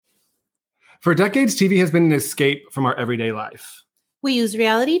For decades, TV has been an escape from our everyday life. We use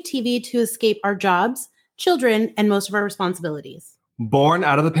reality TV to escape our jobs, children, and most of our responsibilities. Born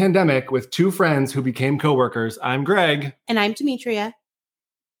out of the pandemic with two friends who became coworkers, I'm Greg. And I'm Demetria.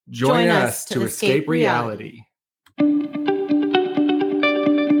 Join us to escape reality.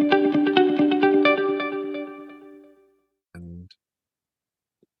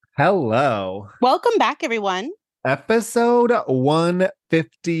 Hello. Welcome back, everyone. Episode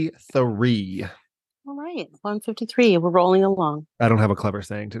 153. All right, 153. We're rolling along. I don't have a clever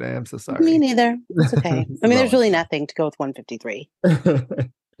saying today. I'm so sorry. Me neither. It's okay. I mean, there's really nothing to go with 153.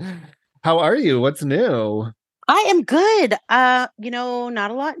 How are you? What's new? I am good. Not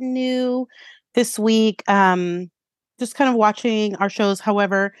a lot new this week. Just kind of watching our shows.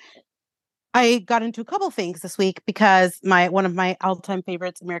 However, I got into a couple things this week because one of my all-time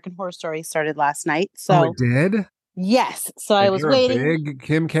favorites, American Horror Story, started last night. So it did? Yes. So I was waiting. You're a big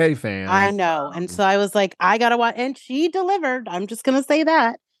Kim K fan. I know. And so I was like, I gotta watch, and she delivered. I'm just gonna say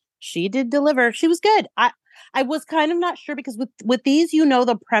that. She did deliver. She was good. I was kind of not sure because with these,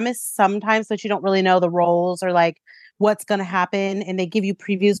 the premise sometimes, but you don't really know the roles or like what's gonna happen, and they give you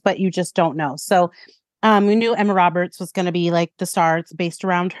previews, but you just don't know. So we knew Emma Roberts was gonna be like the star. It's based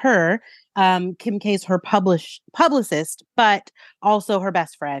around her. Kim K's her publicist, but also her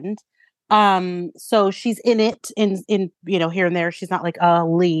best friend. So she's in it in here and there. She's not like a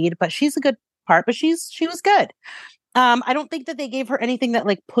lead, but she's a good part, but she was good. I don't think that they gave her anything that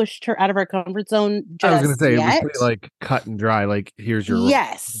like pushed her out of her comfort zone just I was going to say, yet. It was pretty like cut and dry. Like, here's your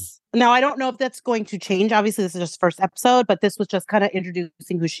Yes. Now, I don't know if that's going to change. Obviously, this is just first episode, but this was just kind of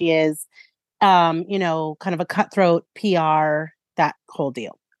introducing who she is. Kind of a cutthroat PR, that whole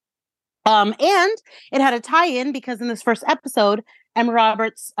deal. And it had a tie-in because in this first episode, Emma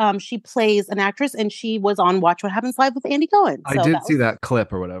Roberts, she plays an actress, and she was on Watch What Happens Live with Andy Cohen. So I did see that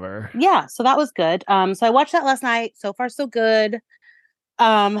clip or whatever. Yeah, so that was good. So I watched that last night. So far, so good.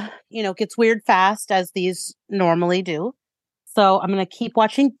 Gets weird fast as these normally do. So I'm gonna keep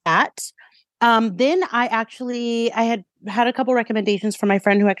watching that. Then I had a couple recommendations from my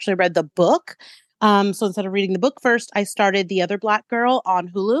friend who actually read the book. So instead of reading the book first, I started The Other Black Girl on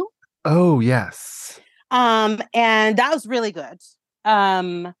Hulu. Oh, yes. And that was really good.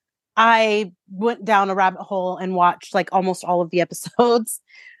 I went down a rabbit hole and watched like almost all of the episodes.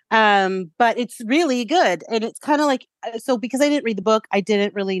 But it's really good. And it's kind of like, so because I didn't read the book, I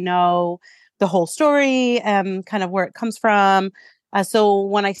didn't really know the whole story, kind of where it comes from. So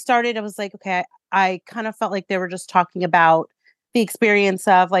when I started, I was like, okay, I kind of felt like they were just talking about the experience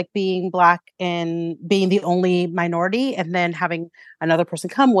of like being Black and being the only minority and then having another person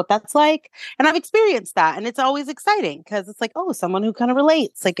come, what that's like. And I've experienced that. And it's always exciting because it's like, oh, someone who kind of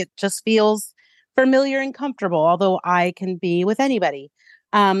relates. Like it just feels familiar and comfortable, although I can be with anybody.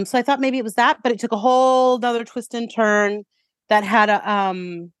 So I thought maybe it was that, but it took a whole other twist and turn that had a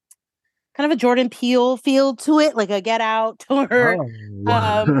kind of a Jordan Peele feel to it, like a Get Out or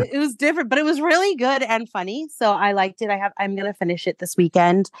it was different, but it was really good and funny. So I liked it. I'm gonna finish it this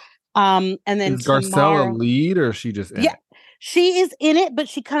weekend. And then is Garcelle a lead, or is she just in it? She is in it, but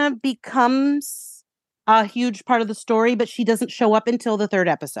she kind of becomes a huge part of the story, but she doesn't show up until the third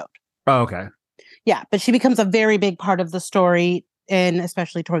episode. Oh, okay. Yeah, but she becomes a very big part of the story, and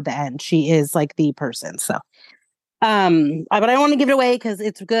especially toward the end, she is like the person. So but I don't want to give it away because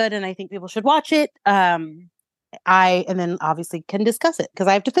it's good and I think people should watch it. And then obviously can discuss it because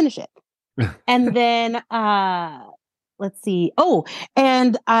I have to finish it. And then let's see. Oh,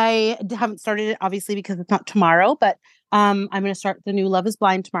 and I haven't started it obviously because it's not tomorrow, but I'm going to start the new Love is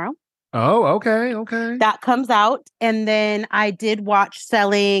Blind tomorrow. Oh, okay. Okay. That comes out. And then I did watch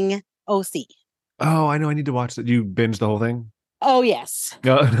Selling OC. Oh, I know. I need to watch that. You binge the whole thing? Oh, yes.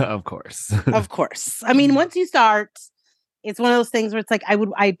 No, of course. Of course. I mean, once you start, it's one of those things where it's like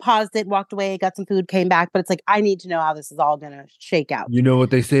I paused it, walked away, got some food, came back, but it's like I need to know how this is all gonna shake out. You know what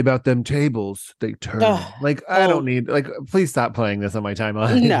they say about them tables? They turn. I don't need please stop playing this on my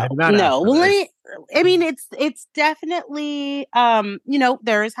timeline. No. Well, it's definitely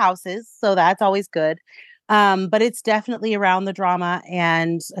there is houses, so that's always good. But it's definitely around the drama,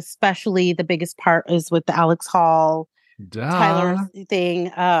 and especially the biggest part is with the Alex Hall Tyler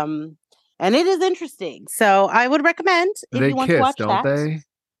thing. And it is interesting. So I would recommend if you want to watch that. They?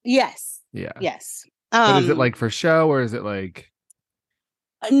 Yes. Yeah. Yes. But is it like for show or is it like?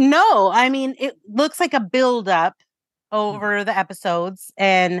 No, I mean, it looks like a build up over the episodes,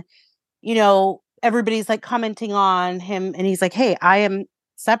 and everybody's like commenting on him, and he's like, "Hey, I am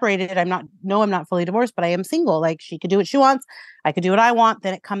separated. I'm not fully divorced, but I am single. Like she could do what she wants. I could do what I want."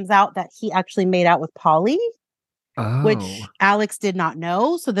 Then it comes out that he actually made out with Polly. Oh. which Alex did not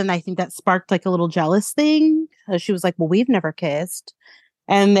know. So then I think that sparked like a little jealous thing. She was like, well, we've never kissed.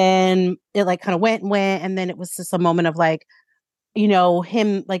 And then it like kind of went and went. And then it was just a moment of like,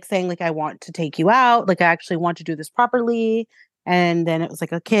 him like saying like, I want to take you out. Like, I actually want to do this properly. And then it was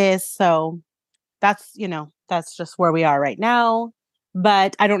like a kiss. So that's just where we are right now.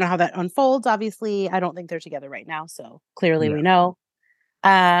 But I don't know how that unfolds. Obviously, I don't think they're together right now. So clearly Yeah. we know.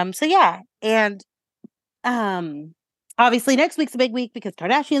 So yeah. And obviously next week's a big week because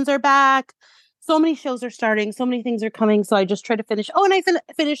Kardashians are back. So many shows are starting, so many things are coming. So I just try to finish. Oh, and I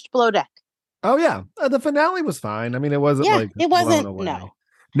finished Below Deck. Oh yeah, the finale was fine. I mean, it wasn't Yeah, like it blown wasn't. away. No,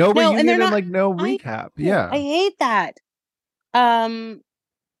 No no, and they're reunion and not. like no I recap. know. I Yeah. hate that. Um,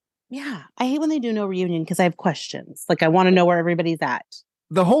 yeah, I hate when they do no reunion because I have questions. Like I want to know where everybody's at.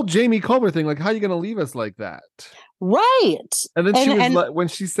 The whole Jamie Culver thing, like, how are you going to leave us like that? Right. And then she was And like, when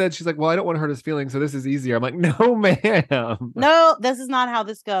she said, she's like, well, I don't want to hurt his feelings, so this is easier. I'm like, no, ma'am. no, this is not how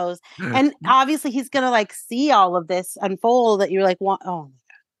this goes. And obviously he's gonna like see all of this unfold that you're like, what? Oh my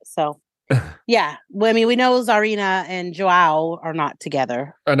God. So yeah. Well, I mean, we know Zarina and Joao are not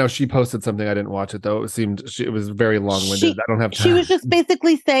together. I know she posted something. I didn't watch it though. It was very long winded. I don't have She time. was just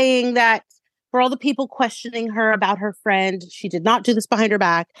basically saying that for all the people questioning her about her friend, she did not do this behind her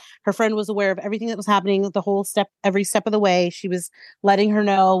back. Her friend was aware of everything that was happening, every step of the way. She was letting her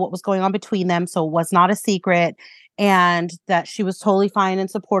know what was going on between them. So it was not a secret, and that she was totally fine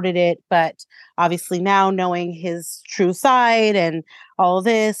and supported it. But obviously now knowing his true side and all of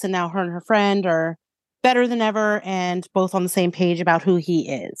this, and now her and her friend are better than ever and both on the same page about who he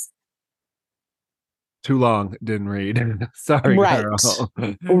is. Too long. Didn't read. Sorry, Right. girl.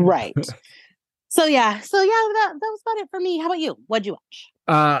 Right. So yeah, that was about it for me. How about you? What'd you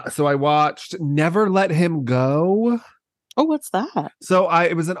watch? So I watched Never Let Him Go. Oh, what's that? So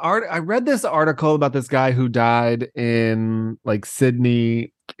it was an art. I read this article about this guy who died in like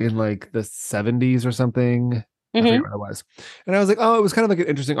Sydney in like the 70s or something. I forget what it was. And I was like, oh, it was kind of like an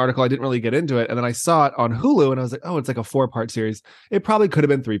interesting article. I didn't really get into it. And then I saw it on Hulu and I was like, oh, it's like a 4-part series. It probably could have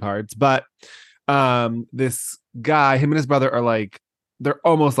been 3 parts, but this guy, him and his brother are like, they're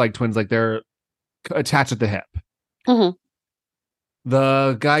almost like twins, like they're attached at the hip. Mm-hmm.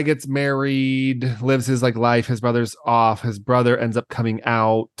 The guy gets married, lives his like life. His brother's off. His brother ends up coming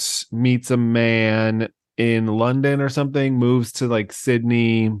out, meets a man in London or something, moves to like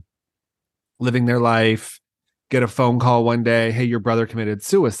Sydney, living their life. Get a phone call one day. Hey, your brother committed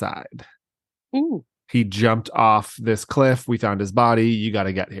suicide. Ooh. He jumped off this cliff. We found his body. You got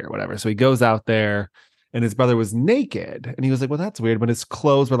to get here, whatever. So he goes out there and his brother was naked. And he was like, well, that's weird. But his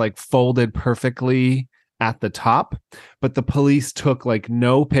clothes were like folded perfectly at the top. But the police took like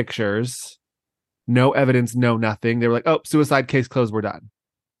no pictures, no evidence, no nothing. They were like, oh, suicide case closed. We're done.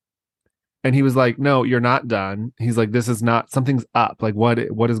 And he was like, no, you're not done. He's like, this is not, something's up. Like, what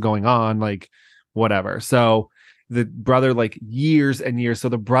is going on? Like, whatever. So the brother, like years and years. So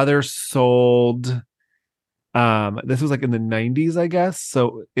the brother sold, this was like in the 90s, I guess.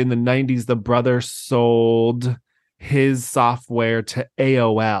 So in the 90s, the brother sold his software to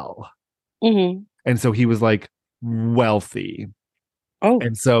AOL. Mm-hmm. And so he was like wealthy. Oh.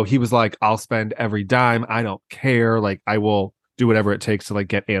 And so he was like, I'll spend every dime. I don't care. Like, I will do whatever it takes to like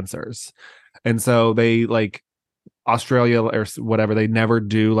get answers. And so they like Australia or whatever, they never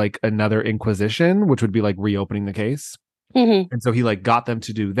do like another inquisition, which would be like reopening the case. Mm-hmm. And so he like got them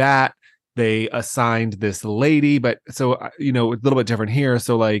to do that. They assigned this lady, but so, you know, it's a little bit different here.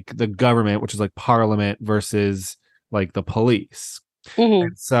 So like the government, which is like Parliament versus like the police. Mm-hmm.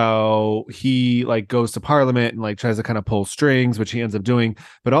 And so he like goes to Parliament and like tries to kind of pull strings, which he ends up doing,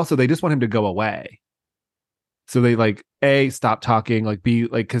 but also they just want him to go away. So they like A, stop talking, like B,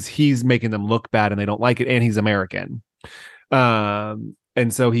 like because he's making them look bad and they don't like it, and he's American. And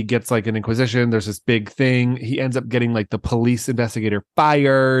so he gets like an inquisition. There's this big thing. He ends up getting like the police investigator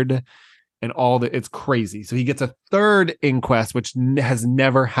fired and it's crazy. So he gets a third inquest, which has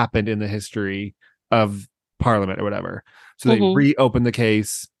never happened in the history of Parliament or whatever. So they reopen the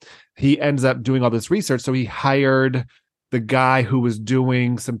case. He ends up doing all this research. So he hired the guy who was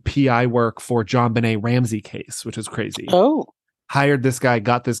doing some PI work for JonBenet Ramsey case, which is crazy. Oh. Hired this guy,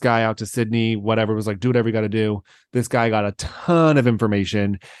 got this guy out to Sydney, whatever, was like, do whatever you got to do. This guy got a ton of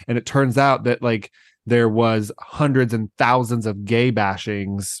information. And it turns out that like there was hundreds and thousands of gay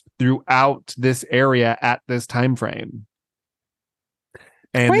bashings throughout this area at this time frame.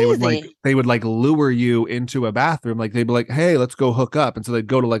 And they would like lure you into a bathroom. Like they'd be like, hey, let's go hook up. And so they'd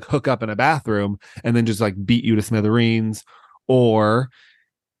go to like hook up in a bathroom and then just like beat you to smithereens. Or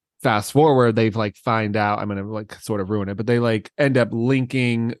fast forward, they've like find out, I'm gonna like sort of ruin it, but they like end up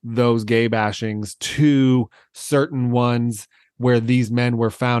linking those gay bashings to certain ones where these men were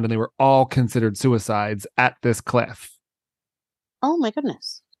found, and they were all considered suicides at this cliff. Oh my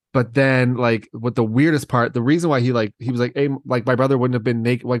goodness. But then, like, what the weirdest part, the reason why he was like, hey, like, my brother wouldn't have been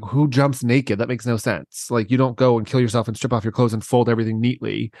naked. Like, who jumps naked? That makes no sense. Like, you don't go and kill yourself and strip off your clothes and fold everything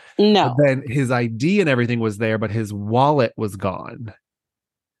neatly. No. But then his ID and everything was there, but his wallet was gone.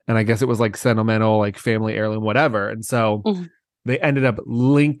 And I guess it was like sentimental, like family heirloom, whatever. And so they ended up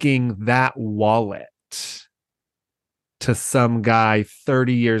linking that wallet to some guy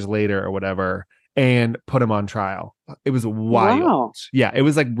 30 years later or whatever, and put him on trial. It was wild. Wow. Yeah, it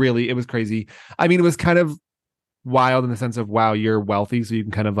was like really, it was crazy. I mean, it was kind of wild in the sense of, wow, you're wealthy, so you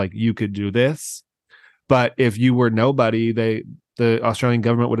can kind of like, you could do this. But if you were nobody, the Australian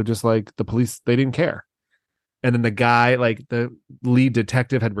government would have just like, the police, they didn't care. And then the guy, like the lead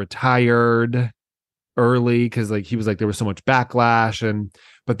detective, had retired early because like he was like, there was so much backlash. And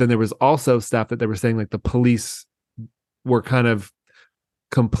but then there was also stuff that they were saying like the police were kind of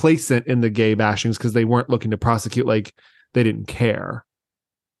complacent in the gay bashings because they weren't looking to prosecute, like they didn't care.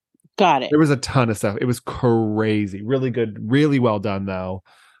 Got it. There was a ton of stuff. It was crazy. Really good, really well done though.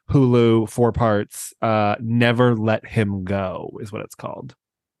 Hulu, 4 parts. Never Let Him Go is what it's called.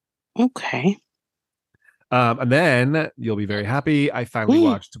 Okay. And then you'll be very happy. I finally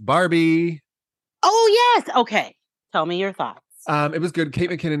watched Barbie. Oh yes. Okay. Tell me your thoughts. It was good. Kate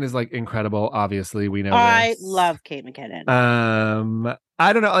McKinnon is like incredible. Obviously, we know. I love Kate McKinnon.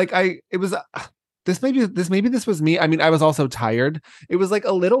 I don't know. Like it was. This was me. I mean, I was also tired. It was like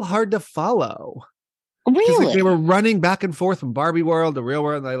a little hard to follow. Really? Like, they were running back and forth from Barbie world to real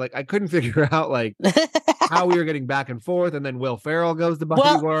world, and I couldn't figure out like how we were getting back and forth. And then Will Ferrell goes to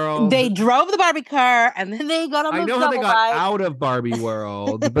Barbie world. They drove the Barbie car, and then they got on the I know how they got out of Barbie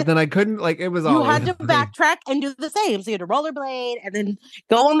world, but then I couldn't. Like, it was all you had to backtrack and do the same. So you had to rollerblade and then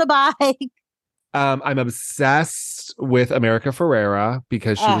go on the bike. I'm obsessed with America Ferrera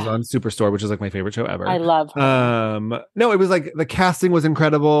because she was on Superstore, which is like my favorite show ever. I love her. No, it was like the casting was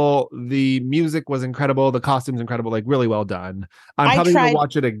incredible, the music was incredible, the costumes incredible, like really well done. I'm probably gonna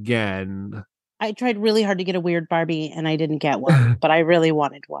watch it again. I tried really hard to get a weird Barbie and I didn't get one, but I really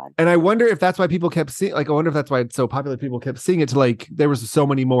wanted one. And I wonder if that's why people kept seeing, like, I wonder if that's why it's so popular. People kept seeing it to like, there was so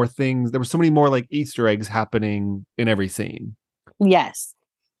many more things. There were so many more like Easter eggs happening in every scene. Yes.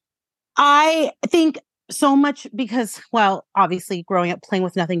 I think so much because, well, obviously growing up playing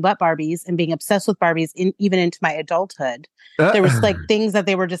with nothing but Barbies and being obsessed with Barbies even into my adulthood, there was like things that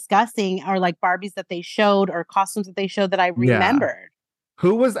they were discussing or like Barbies that they showed or costumes that they showed that I remembered. Yeah.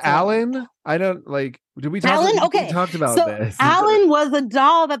 Who was Alan? I don't like. Did we talk? Alan? Okay, we talked about this. Alan was a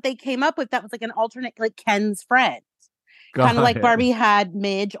doll that they came up with that was like an alternate, like Ken's friend. Kind of like Barbie had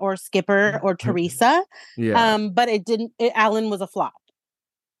Midge or Skipper or Teresa. Yeah. But Alan was a flop.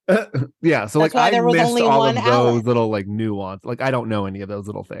 Yeah, so that's like I there was missed only all one of Alan. those little like nuance. Like I don't know any of those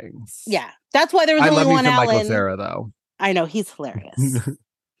little things. Yeah, that's why there was only one Alan. Michael Cera, though. I know he's hilarious,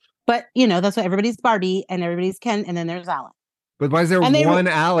 but you know that's why everybody's Barbie and everybody's Ken, and then there's Alan. But why is there one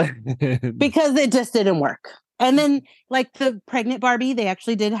Alan? Because it just didn't work. And then, like the pregnant Barbie, they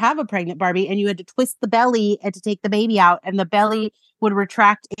actually did have a pregnant Barbie, and you had to twist the belly and to take the baby out, and the belly would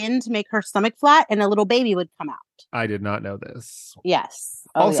retract in to make her stomach flat, and a little baby would come out. I did not know this. Yes.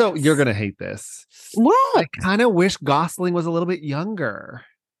 Also, you're gonna hate this. What? I kind of wish Gosling was a little bit younger.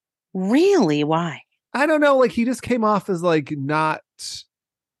 Really? Why? I don't know. Like he just came off as like not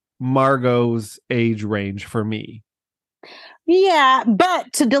Margot's age range for me. Yeah,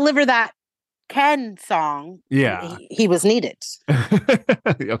 but to deliver that Ken song, yeah, he was needed.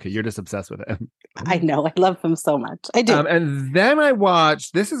 Okay, you're just obsessed with him. I know. I love him so much. I do. And then I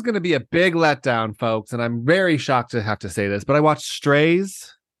watched, this is going to be a big letdown, folks, and I'm very shocked to have to say this, but I watched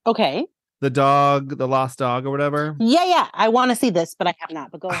Strays. Okay. The dog, the lost dog or whatever. Yeah. I want to see this, but I have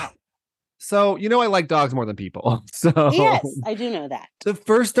not, but go ahead. So, you know, I like dogs more than people. So yes, I do know that. The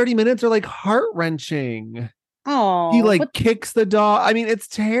first 30 minutes are like heart-wrenching. Oh, he like kicks the dog. I mean, it's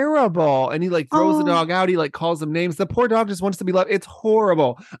terrible. And he like throws the dog out. He like calls them names. The poor dog just wants to be loved. It's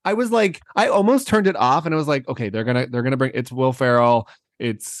horrible. I was like, I almost turned it off, and I was like, okay, they're gonna bring. It's Will Ferrell.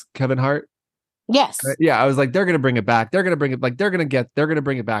 It's Kevin Hart. Yes. Yeah, I was like, they're gonna bring it back. They're gonna bring it. Like they're gonna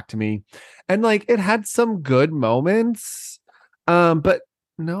bring it back to me. And like it had some good moments. But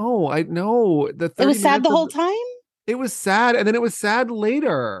no, I know the. It was sad the whole time. It was sad, and then it was sad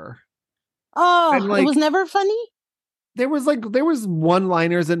later. Oh, like, it was never funny. There was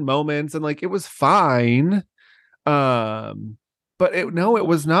one-liners and moments, and like it was fine. But But no, it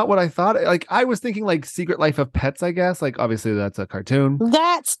was not what I thought. Like I was thinking like Secret Life of Pets, I guess. Like obviously that's a cartoon.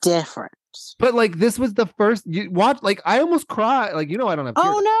 That's different. But like this was the first you watch, like I almost cried. Like, I don't have tears.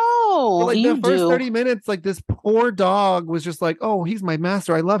 Oh no. But, like you the first do. 30 minutes, like this poor dog was just like, oh, he's my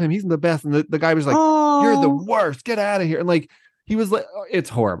master. I love him. He's the best. And the guy was like, you're the worst. Get out of here. And like he was like,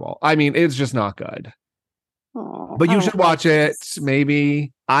 it's horrible. I mean, it's just not good. But you should watch it.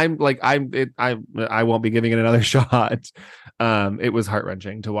 Maybe I won't be giving it another shot. It was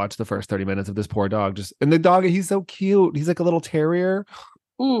heart-wrenching to watch the first 30 minutes of this poor dog. And the dog, he's so cute. He's like a little terrier.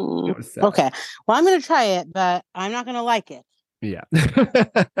 Okay. Well, I'm gonna try it, but I'm not gonna like it. Yeah.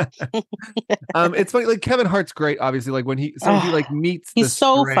 It's funny, like Kevin Hart's great, obviously. Like when he like meets the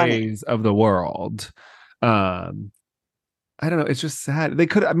strays of the world. I don't know. It's just sad.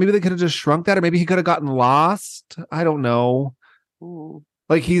 Maybe they could have just shrunk that, or maybe he could have gotten lost. I don't know. Ooh.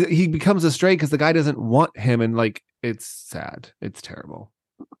 Like he becomes a stray because the guy doesn't want him, and like it's sad. It's terrible.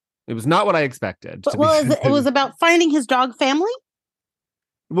 It was not what I expected. But, it was about finding his dog family.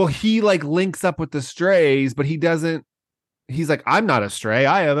 Well, he like links up with the strays, but he doesn't. He's like, I'm not a stray.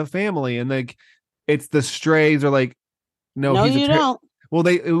 I have a family, and like it's the strays are like, no, you don't. Well,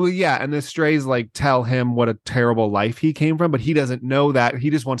 and the strays like tell him what a terrible life he came from, but he doesn't know that. He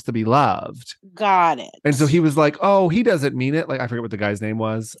just wants to be loved. Got it. And so he was like, oh, he doesn't mean it. Like, I forget what the guy's name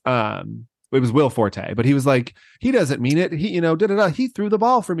was. It was Will Forte, but he was like, he doesn't mean it. He, he threw the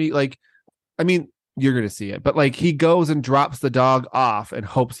ball for me. Like, I mean, you're going to see it, but like he goes and drops the dog off and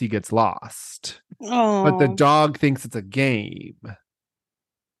hopes he gets lost. Oh. But the dog thinks it's a game.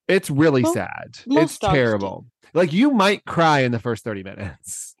 It's really sad. It's terrible. Like you might cry in the first 30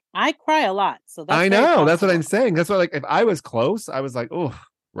 minutes. I cry a lot. So that's I know. That's what I'm saying. That's why, like, if I was close, I was like, oh,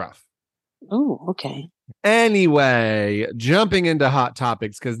 rough. Oh, okay. Anyway, jumping into hot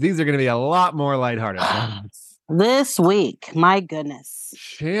topics, because these are going to be a lot more lighthearted. This week, my goodness.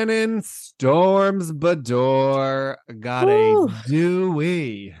 Shannon Storms Bador got a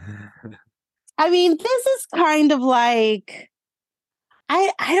Dewey. I mean, this is kind of like,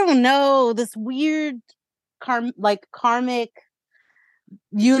 I don't know, this weird karmic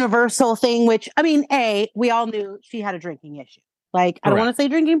universal thing, which, I mean, we all knew she had a drinking issue. Like, I don't want to say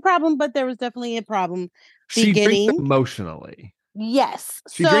drinking problem, but there was definitely a problem. She drinks emotionally. Yes.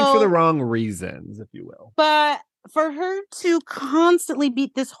 She drinks for the wrong reasons, if you will. But for her to constantly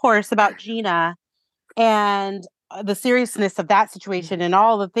beat this horse about Gina and the seriousness of that situation and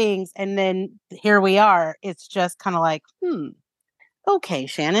all the things, and then here we are, it's just kind of like, okay,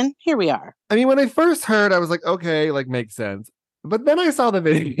 Shannon, here we are. I mean, when I first heard, I was like, okay, like makes sense. But then I saw the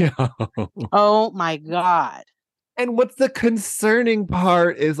video. Oh my God. And what's the concerning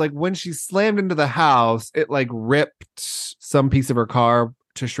part is like when she slammed into the house, it like ripped some piece of her car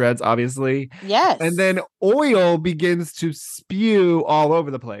to shreds, obviously. Yes. And then oil begins to spew all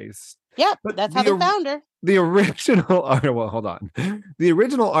over the place. Yep, but that's how they found her. The original article, well, hold on. The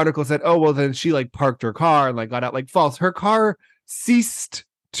original article said, oh, well, then she like parked her car and like got out. Like false. Her car ceased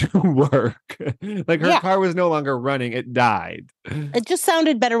to work. Like her car was no longer running. It died. It just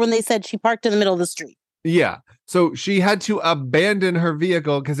sounded better when they said she parked in the middle of the street. Yeah. So she had to abandon her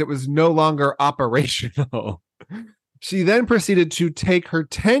vehicle because it was no longer operational. She then proceeded to take her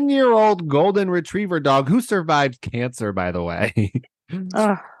 10-year-old golden retriever dog, who survived cancer, by the way,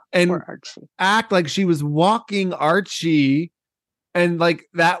 and act like she was walking Archie, and like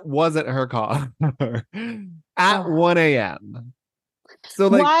that wasn't her car at 1 a.m. So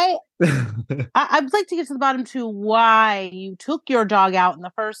like, why? I'd like to get to the bottom to why you took your dog out in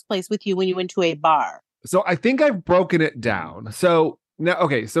the first place with you when you went to a bar. So I think I've broken it down. So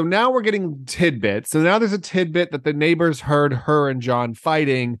now we're getting tidbits. So now there's a tidbit that the neighbors heard her and John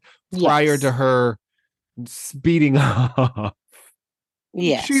fighting prior to her speeding off.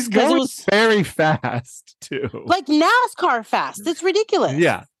 Yes. She's going very fast too. Like NASCAR fast. It's ridiculous.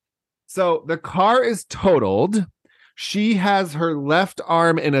 Yeah. So the car is totaled. She has her left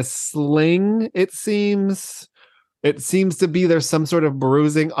arm in a sling, it seems. It seems to be there's some sort of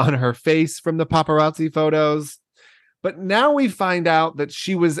bruising on her face from the paparazzi photos. But now we find out that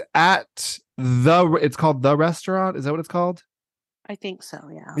she was at it's called The Restaurant. Is that what it's called? I think so,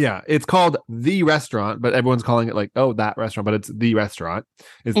 yeah. Yeah, it's called The Restaurant, but everyone's calling it like, oh, that restaurant, but it's The Restaurant.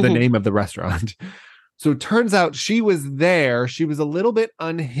 It's the name of the restaurant. So it turns out she was there. She was a little bit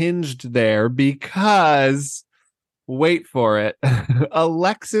unhinged there because, wait for it,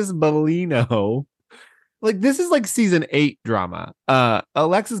 Alexis Bellino. Like, this is like season 8 drama.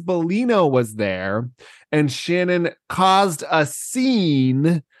 Alexis Bellino was there, and Shannon caused a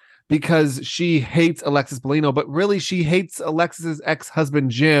scene because she hates Alexis Bellino, but really she hates Alexis's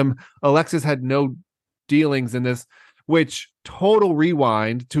ex-husband, Jim. Alexis had no dealings in this. which total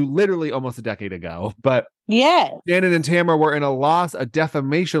rewind to literally almost a decade ago. But Yes. Shannon and Tamara were in a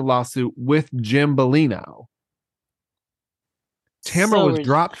defamation lawsuit with Jim Bellino. Tamara was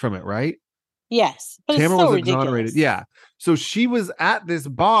dropped from it, right? Yes, but Tamara it's so was exonerated. ridiculous. Yeah. So she was at this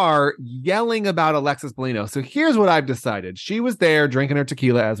bar yelling about Alexis Bellino. So here's what I've decided. She was there drinking her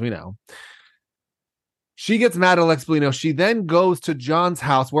tequila, as we know. She gets mad at Alexis Bellino. She then goes to John's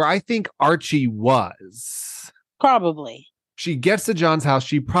house where I think Archie was. Probably. She gets to John's house.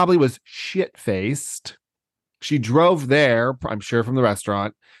 She probably was shit-faced. She drove there, I'm sure from the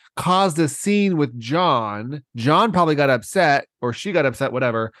restaurant, caused a scene with John. John probably got upset, or she got upset,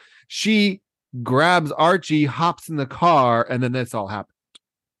 whatever. She grabs Archie, hops in the car, and then this all happened.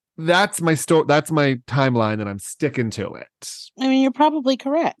 That's my story. That's my timeline, and I'm sticking to it. I mean, you're probably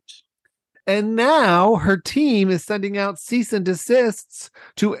correct. And now her team is sending out cease and desists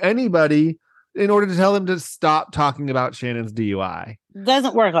to anybody in order to tell them to stop talking about Shannon's DUI.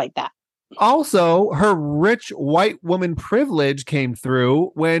 Doesn't work like that. Also, her rich white woman privilege came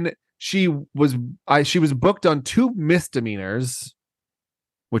through when she was booked on 2 misdemeanors,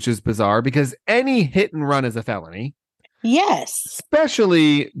 which is bizarre because any hit and run is a felony. Yes.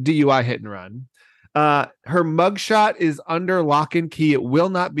 Especially DUI hit and run. Her mugshot is under lock and key. It will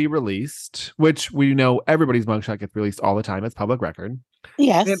not be released, which we know everybody's mugshot gets released all the time. It's public record.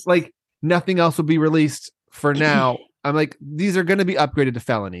 Yes. And, like, nothing else will be released for now. I'm like, these are going to be upgraded to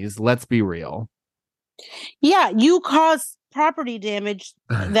felonies. Let's be real. Yeah, you caused property damage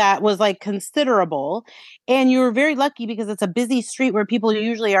that was like considerable, and you were very lucky because it's a busy street where people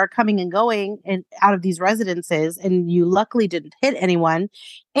usually are coming and going and out of these residences, and you luckily didn't hit anyone,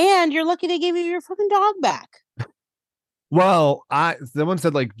 and you're lucky they gave you your fucking dog back. Well, someone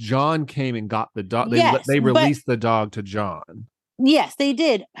said like John came and got the dog. They released the dog to John. Yes, they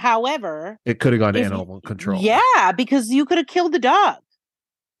did. However, it could have gone to animal control. Yeah, because you could have killed the dog.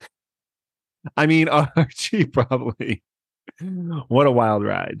 I mean, Archie probably. What a wild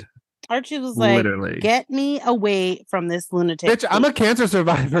ride. Archie was like, literally, get me away from this lunatic. Bitch, I'm a cancer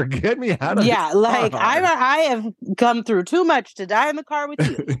survivor. Get me out of Yeah, like I have come through too much to die in the car with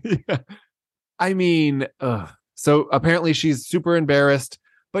you. Yeah. I mean, so apparently she's super embarrassed,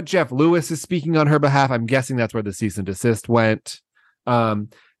 but Jeff Lewis is speaking on her behalf. I'm guessing that's where the cease and desist went.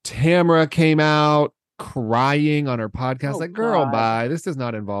 Tamara came out crying on her podcast, like, girl, bye. This does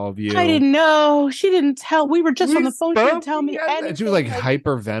not involve you. I didn't know. She didn't tell. We were just on the phone. She didn't tell me anything. And she was like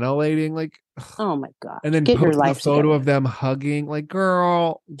hyperventilating, like, oh my God. And then posted a photo of them hugging, like,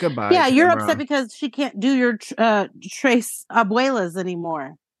 girl, goodbye. Yeah, you're upset because she can't do your Trace Abuelas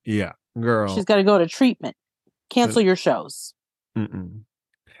anymore. Yeah, girl. She's got to go to treatment. Cancel your shows.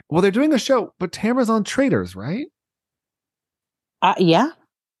 Well, they're doing a show, but Tamara's on Traitors, right? Yeah.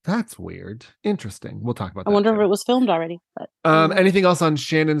 That's weird. Interesting. We'll talk about that. I wonder if it was filmed already. But anything else on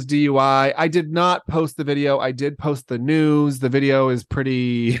Shannon's DUI? I did not post the video. I did post the news. The video is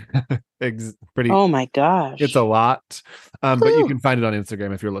pretty pretty. Oh my gosh. It's a lot. But you can find it on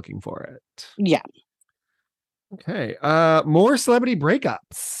Instagram if you're looking for it. Yeah. Okay. More celebrity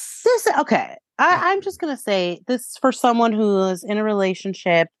breakups. I'm just gonna say this for someone who is in a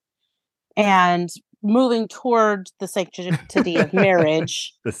relationship and moving towards the sanctity of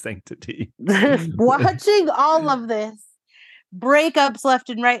marriage. The sanctity. Watching all of this breakups left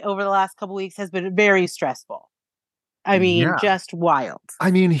and right over the last couple weeks has been very stressful. I mean, just wild.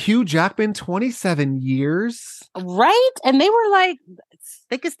 I mean, Hugh Jackman, 27 years. Right? And they were like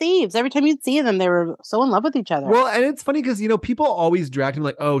thick as thieves. Every time you'd see them, they were so in love with each other. Well, and it's funny because, people always dragged him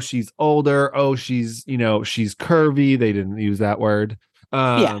like, oh, she's older. Oh, she's curvy. They didn't use that word.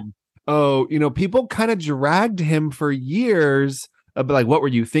 Oh, people kind of dragged him for years. But like, what were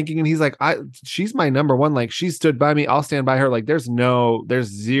you thinking? And he's like, she's my number one. Like, she stood by me. I'll stand by her. Like, there's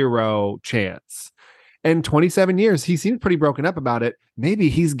zero chance. And 27 years, he seemed pretty broken up about it. Maybe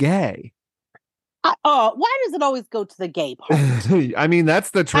he's gay. Why does it always go to the gay part? I mean, that's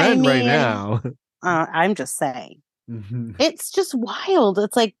the trend right now. I'm just saying. It's just wild.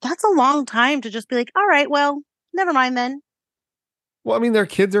 It's like, that's a long time to just be like, all right, well, never mind then. Well, I mean, their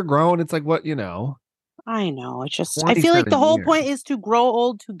kids are grown. It's like, what, I know. It's just, I feel like the whole point is to grow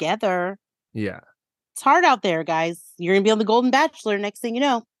old together. Yeah. It's hard out there, guys. You're going to be on The Golden Bachelor next thing you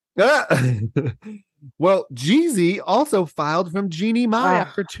know. Well, Jeezy also filed from Jeannie Mai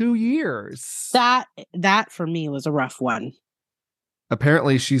after 2 years. That for me was a rough one.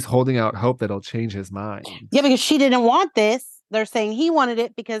 Apparently, she's holding out hope that he'll change his mind. Yeah, because she didn't want this. They're saying he wanted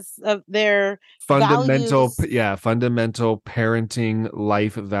it because of their fundamental values. Parenting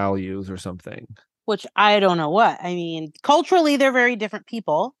life values or something. Which I don't know what. I mean, culturally, they're very different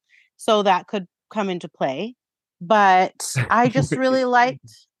people. So that could come into play. but I just really liked.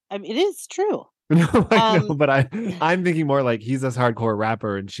 I mean, it is true. No, I know, Um, but I'm thinking more like he's this hardcore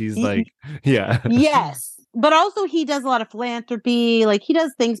rapper and she's y- like, yeah. yes, but also he does a lot of philanthropy. Like he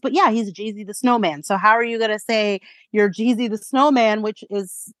does things, but yeah, he's Jeezy the Snowman. So how are you gonna say you're Jeezy the Snowman, which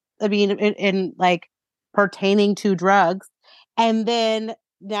is, I mean, in like pertaining to drugs, and then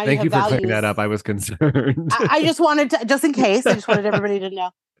now you Thank have you for clearing that values. up. I was concerned. I just wanted to, just in case, I just wanted everybody to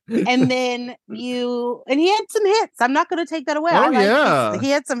know. And then and he had some hits. I'm not going to take that away. Oh yeah. He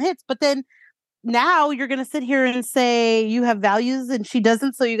had some hits, but then now you're going to sit here and say you have values and she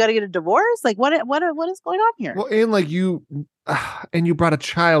doesn't, so you got to get a divorce. Like what is going on here? Well, and like and you brought a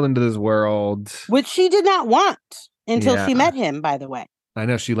child into this world, Which she did not want until yeah. she met him, by the way. I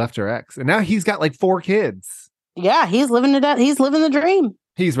know she left her ex, and now he's got like 4 kids. Yeah, he's living it up. He's living the dream.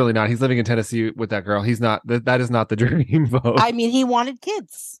 He's really not. He's living in Tennessee with that girl. He's not. That is not the dream, folks. I mean, he wanted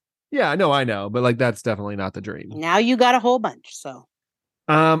kids. Yeah, no, I know, but like that's definitely not the dream. Now you got a whole bunch. So,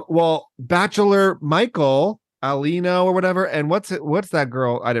 well, Bachelor Michael Alino or whatever, and what's that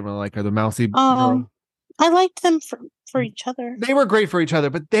girl? I didn't really like her, the mousy girl. I liked them for each other. They were great for each other,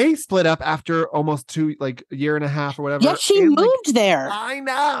 but they split up after almost 2, like a year and a half or whatever. Yeah, she and, moved there. I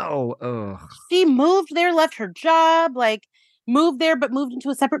know. Ugh. She moved there, left her job, like moved there, but moved into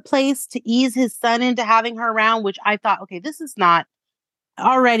a separate place to ease his son into having her around, which I thought, okay, this is not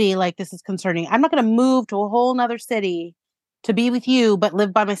already like, this is concerning. I'm not going to move to a whole nother city to be with you, but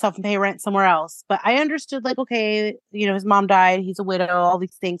live by myself and pay rent somewhere else. But I understood, like, okay, you know, his mom died, he's a widow, all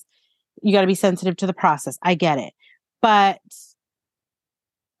these things. You got to be sensitive to the process. I get it. But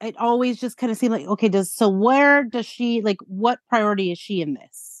it always just kind of seemed like, okay, where does she, like, what priority is she in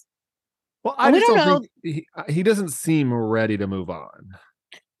this? Well, I just don't think he doesn't seem ready to move on.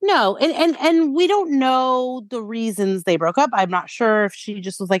 No, and we don't know the reasons they broke up. I'm not sure if she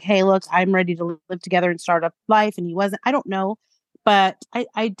just was like, hey, look, I'm ready to live together and start a life, and he wasn't. I don't know. But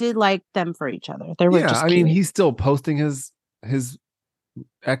I did like them for each other. They were just cute. I mean, he's still posting his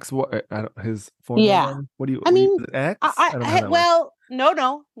ex, his former one. What do you? I mean, ex? Well,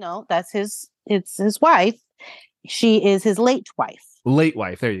 no. That's it's his wife. She is his late wife. Late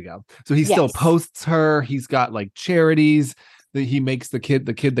wife. There you go. So he still posts her. He's got like charities that he makes the kid.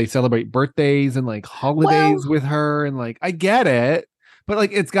 They celebrate birthdays and like holidays with her. And like, I get it, but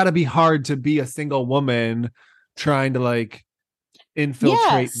like, it's got to be hard to be a single woman trying to like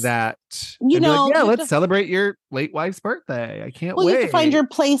infiltrate that. You know, like, let's celebrate your late wife's birthday. I can't wait. You have to find your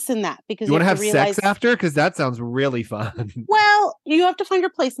place in that, because you want to have sex after, because that sounds really fun. Well, you have to find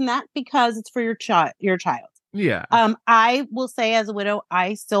your place in that because it's for your child. Yeah. I will say, as a widow,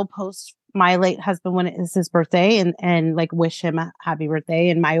 I still post my late husband when it is his birthday and like wish him a happy birthday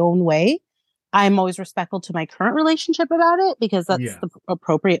in my own way. I'm always respectful to my current relationship about it because that's the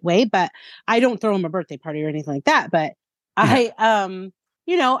appropriate way, but I don't throw him a birthday party or anything like that. But I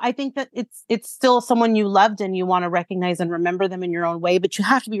think that it's still someone you loved and you want to recognize and remember them in your own way, but you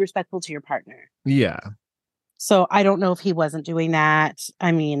have to be respectful to your partner. Yeah. So I don't know if he wasn't doing that.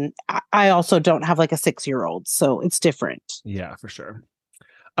 I mean, I also don't have like a 6-year-old, so it's different. Yeah, for sure.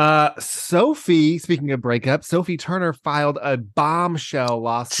 Sophie, speaking of breakup, Sophie Turner filed a bombshell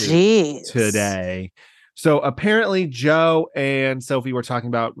lawsuit today. So apparently Joe and Sophie were talking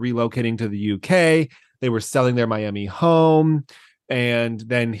about relocating to the UK. They were selling their Miami home. And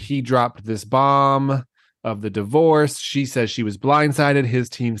then he dropped this bomb of the divorce. She says she was blindsided. His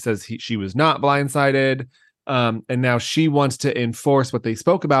team says she was not blindsided. And now she wants to enforce what they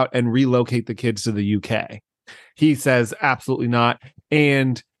spoke about and relocate the kids to the UK. He says absolutely not.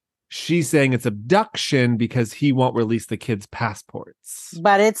 And she's saying it's abduction because he won't release the kids' passports.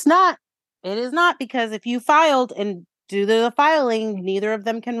 But it's not. It is not, because if you filed and do the filing, neither of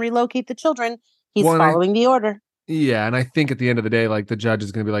them can relocate the children. He's following the order. Yeah. And I think at the end of the day, like, the judge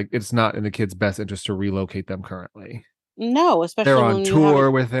is going to be like, it's not in the kids' best interest to relocate them currently. No, especially they're on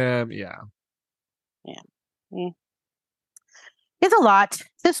tour with him. Yeah. Yeah. It's a lot.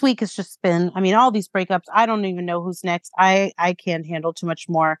 This week has just been, I mean, all these breakups. I don't even know who's next. I can't handle too much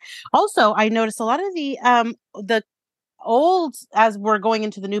more. Also, I noticed a lot of the old, as we're going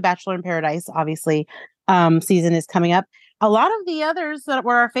into the new Bachelor in Paradise, obviously, season is coming up. A lot of the others that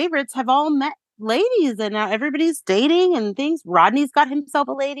were our favorites have all met ladies, and now everybody's dating and things. Rodney's got himself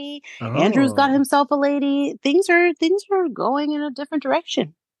a lady. Andrew's got himself a lady. Things are going in a different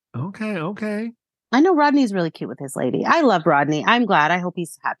direction. Okay. I know Rodney's really cute with his lady. I love Rodney. I'm glad. I hope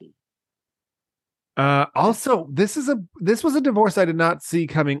he's happy. Also, this was a divorce I did not see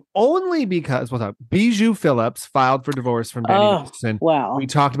coming, only because Bijou Phillips filed for divorce from Danny Wilson. Wow. We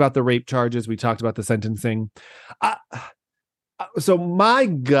talked about the rape charges. We talked about the sentencing. So my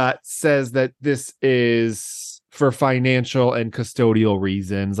gut says that this is for financial and custodial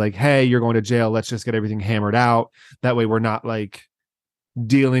reasons. Like, hey, you're going to jail. Let's just get everything hammered out. That way we're not like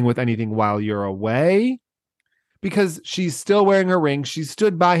dealing with anything while you're away. Because she's still wearing her ring. She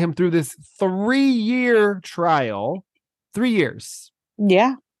stood by him through this 3-year trial. 3 years.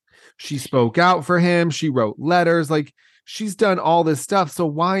 Yeah. She spoke out for him. She wrote letters. Like, she's done all this stuff. So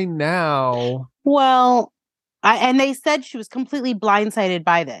why now? Well, and they said she was completely blindsided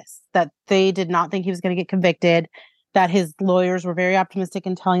by this, that they did not think he was going to get convicted, that his lawyers were very optimistic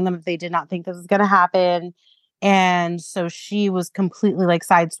in telling them that they did not think this was going to happen. And so she was completely like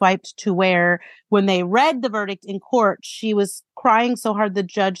sideswiped to where when they read the verdict in court, she was crying so hard. The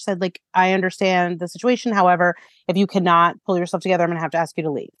judge said, like, I understand the situation. However, if you cannot pull yourself together, I'm going to have to ask you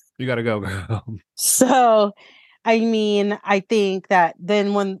to leave. You got to go, girl. So, I mean, I think that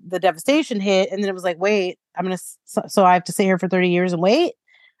then when the devastation hit and then it was like, wait, so I have to stay here for 30 years and wait.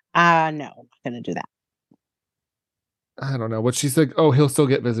 No, I'm not going to do that. I don't know what she said. Oh, he'll still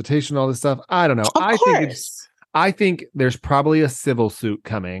get visitation, all this stuff. I don't know. I think there's probably a civil suit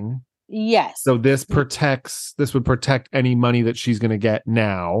coming. Yes. So this would protect any money that she's going to get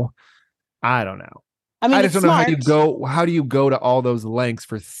now. I don't know. I mean, I just don't know how do you go to all those lengths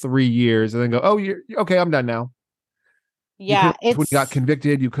for 3 years and then go, oh, you're okay, I'm done now. Yeah. When you got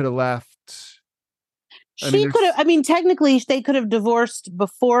convicted, you could have left. Technically they could have divorced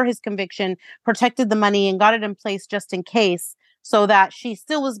before his conviction, protected the money and got it in place just in case, so that she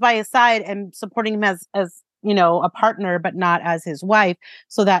still was by his side and supporting him as a partner, but not as his wife,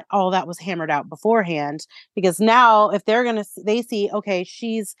 so that all that was hammered out beforehand. Because now if they see, okay,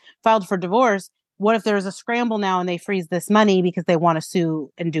 she's filed for divorce, what if there's a scramble now and they freeze this money because they want to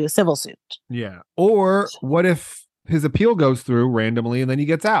sue and do a civil suit? Yeah. Or what if his appeal goes through randomly and then he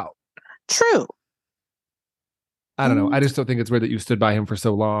gets out? True. I don't know. I just don't think it's weird that you stood by him for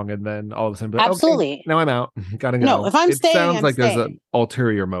so long and then all of a sudden, absolutely. Okay, now I'm out. Gotta go. No, if I'm staying, sounds like there's an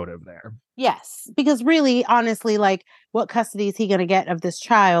ulterior motive there. Yes, because really, honestly, like, what custody is he going to get of this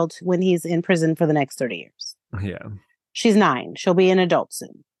child when he's in prison for the next 30 years? Yeah. She's 9. She'll be an adult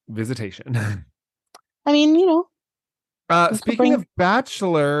soon. Visitation. I mean, speaking of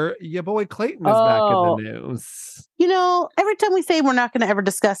Bachelor, your boy Clayton is back in the news. Every time we say we're not going to ever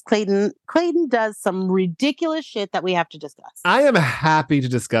discuss Clayton does some ridiculous shit that we have to discuss. I am happy to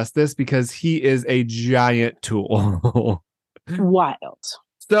discuss this because he is a giant tool. Wild.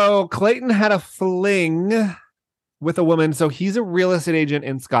 So Clayton had a fling with a woman. So he's a real estate agent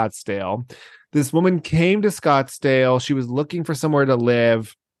in Scottsdale. This woman came to Scottsdale. She was looking for somewhere to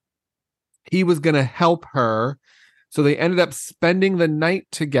live. He was going to help her. So they ended up spending the night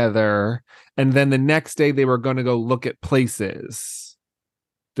together. And then the next day they were going to go look at places.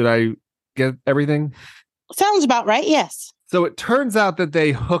 Did I get everything? Sounds about right. Yes. So it turns out that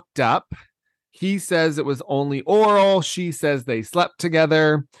they hooked up. He says it was only oral. She says they slept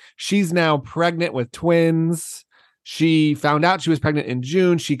together. She's now pregnant with twins. She found out she was pregnant in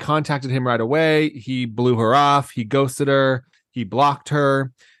June. She contacted him right away. He blew her off. He ghosted her. He blocked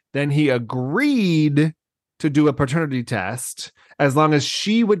her. Then he agreed to do a paternity test as long as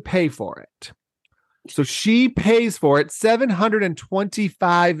she would pay for it. So she pays for it,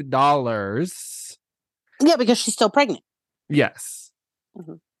 $725. Yeah, because she's still pregnant. Yes.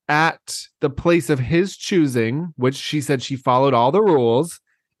 Mm-hmm. At the place of his choosing, which she said she followed all the rules,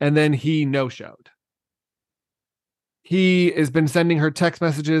 and then he no-showed. He has been sending her text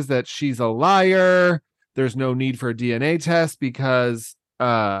messages that she's a liar. There's no need for a DNA test because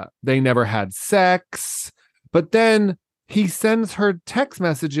they never had sex. But then he sends her text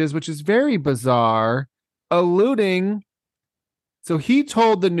messages, which is very bizarre, alluding. So he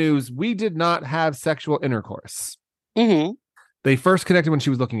told the news, we did not have sexual intercourse. Mm-hmm. They first connected when she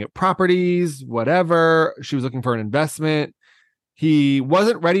was looking at properties, whatever. She was looking for an investment. He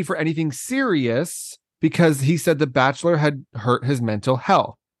wasn't ready for anything serious because he said the Bachelor had hurt his mental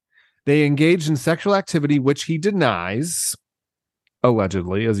health. They engaged in sexual activity, which he denies,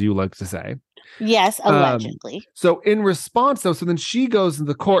 allegedly, as you like to say. Yes, allegedly. So in response, though, so then she goes to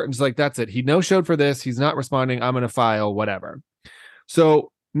the court and is like, that's it. He no-showed for this. He's not responding. I'm going to file whatever.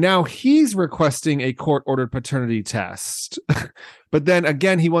 So now he's requesting a court-ordered paternity test. But then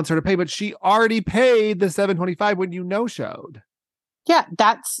again, he wants her to pay, but she already paid the $725 when you no-showed. Yeah,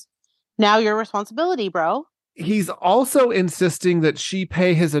 that's now your responsibility, bro. He's also insisting that she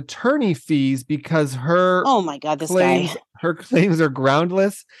pay his attorney fees because her her claims are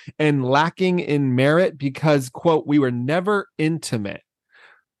groundless and lacking in merit because, quote, we were never intimate.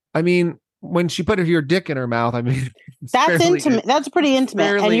 I mean, when she put your dick in her mouth, I mean, that's intimate. That's pretty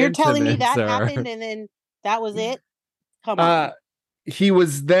intimate. And you're telling me that sir. happened and then that was it? Come on. He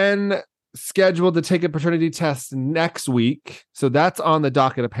was then scheduled to take a paternity test next week. So that's on the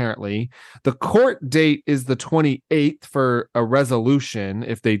docket, apparently. The court date is the 28th for a resolution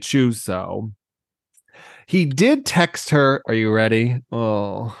if they choose so. He did text her. Are you ready?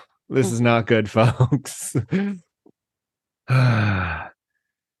 Oh, this is not good, folks.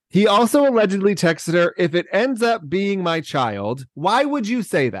 He also allegedly texted her, if it ends up being my child, why would you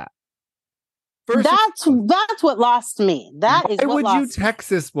say that? First, that's what lost me. That is what why would you text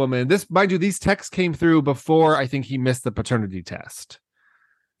this woman? This, mind you, these texts came through before I think he missed the paternity test.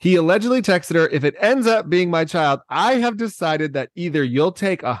 He allegedly texted her, if it ends up being my child, I have decided that either you'll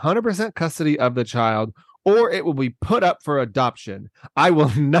take 100% custody of the child or it will be put up for adoption. I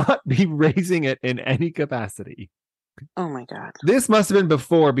will not be raising it in any capacity. Oh my God. This must have been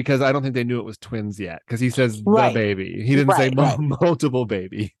before, because I don't think they knew it was twins yet, because he says the baby. He didn't say multiple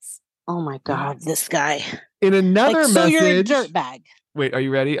babies. Oh my God, this guy. In another message. So you're a dirtbag. Wait, are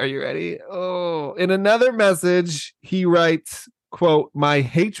you ready? Oh, in another message, he writes, quote, my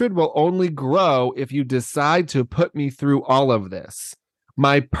hatred will only grow if you decide to put me through all of this.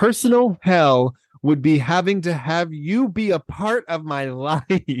 My personal hell would be having to have you be a part of my life.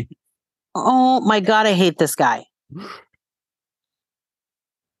 Oh my God, I hate this guy.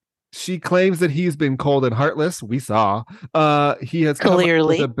 She claims that he's been cold and heartless. We saw. He has come up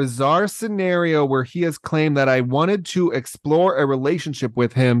with a bizarre scenario where he has claimed that I wanted to explore a relationship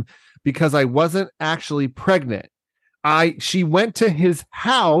with him because I wasn't actually pregnant. She went to his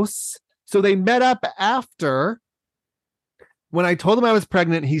house, so they met up after. When I told him I was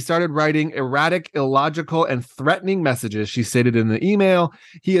pregnant, he started writing erratic, illogical, and threatening messages, she stated in the email.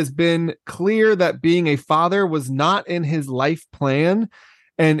 He has been clear that being a father was not in his life plan,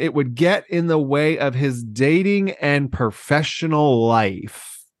 and it would get in the way of his dating and professional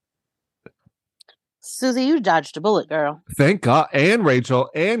life. Susie, you dodged a bullet, girl. Thank God. And Rachel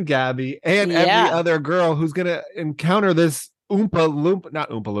and Gabby and every other girl who's going to encounter this not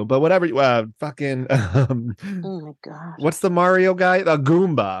Oompa Loompa, whatever. Fucking. Oh my God. What's the Mario guy? A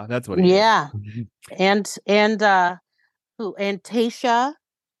Goomba. That's what he is. And who? And Tasha.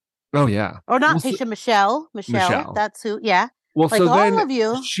 Oh, yeah. Or not Tasha, Michelle. That's who. Yeah. Well, like, so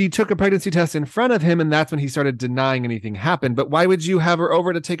then she took a pregnancy test in front of him, and that's when he started denying anything happened. But why would you have her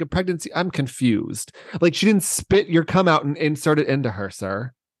over to take a pregnancy? I'm confused. Like, she didn't spit your cum out and insert it into her,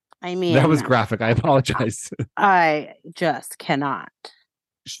 sir. I mean, that was graphic. I apologize. I just cannot.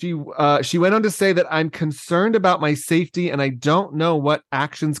 She went on to say that I'm concerned about my safety, and I don't know what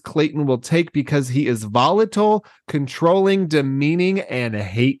actions Clayton will take because he is volatile, controlling, demeaning, and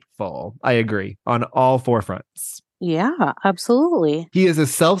hateful. I agree on all four fronts. Yeah, absolutely. He is a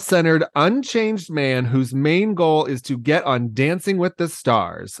self-centered, unchanged man whose main goal is to get on Dancing with the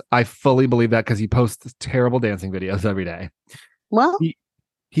Stars. I fully believe that because he posts terrible dancing videos every day. Well,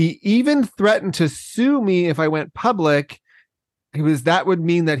 he even threatened to sue me if I went public, because that would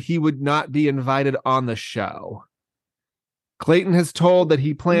mean that he would not be invited on the show. Clayton has told that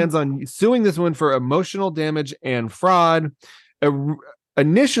he plans on suing this woman for emotional damage and fraud.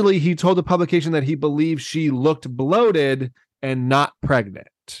 Initially, he told the publication that he believed she looked bloated and not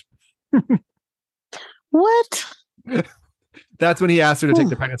pregnant. What? That's when he asked her to take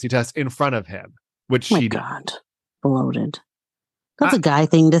the pregnancy test in front of him, which she did. God, bloated. That's a guy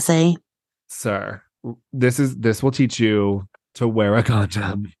thing to say. Sir, this will teach you to wear a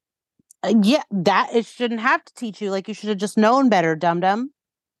condom. Yeah, it shouldn't have to teach you. Like, you should have just known better, dum-dum.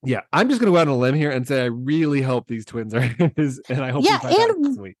 Yeah, I'm just going to go out on a limb here and say I really hope these twins are his, and I hope. Yeah,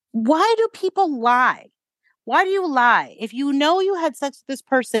 and why do people lie? Why do you lie? If you know you had sex with this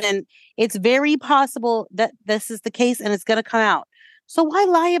person, it's very possible that this is the case and it's going to come out. So why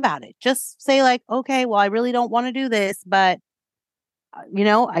lie about it? Just say like, okay, well, I really don't want to do this, but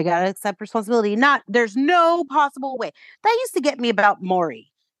I got to accept responsibility. There's no possible way. That used to get me about Maury.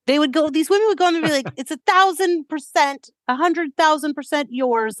 These women would go and be like, it's 1,000%, 100,000%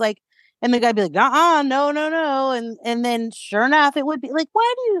 yours. Like, and the guy'd be like, no. And then sure enough, it would be like,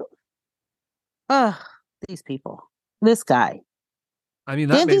 why do you, these people, this guy. I mean,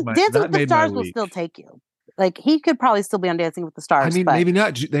 Dancing with the Stars will still take you. Like, he could probably still be on Dancing with the Stars. I mean, maybe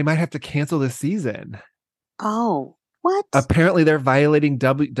not. They might have to cancel this season. Oh, what? Apparently, they're violating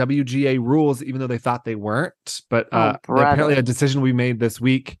WGA rules, even though they thought they weren't. But apparently, a decision we made this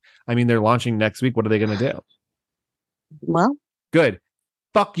week. I mean, they're launching next week. What are they going to do? Well, good.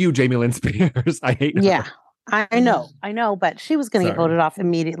 Fuck you, Jamie Lynn Spears. I hate her. Yeah, I know, but she was going to get voted off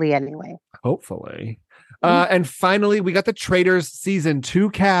immediately anyway. Hopefully. And finally, we got the Traitors season 2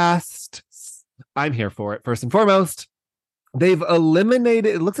 cast. I'm here for it. First and foremost, it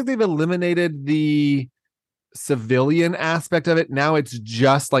looks like they've eliminated the civilian aspect of it. Now it's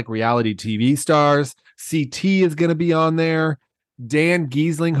just like reality TV stars. CT is going to be on there. Dan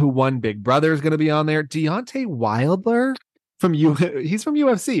Giesling, who won Big Brother, is going to be on there. Deontay Wilder he's from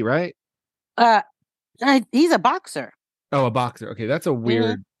UFC, right? He's a boxer. Oh, a boxer. Okay, that's a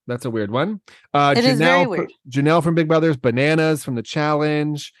weird. Mhm. That's a weird one. It is very weird. Janelle from Big Brothers, Bananas from The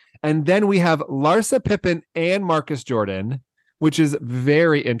Challenge, and then we have Larsa Pippen and Marcus Jordan, which is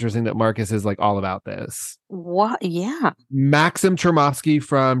very interesting that Marcus is like all about this. What? Yeah. Maxim Chermovsky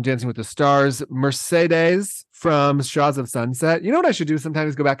from Dancing with the Stars, Mercedes from Shaws of Sunset. You know what I should do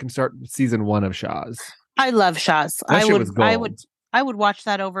sometimes? Go back and start season 1 of Shaws. I love Shaws. That shit was gold. I would watch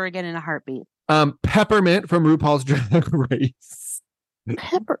that over again in a heartbeat. Peppermint from RuPaul's Drag Race.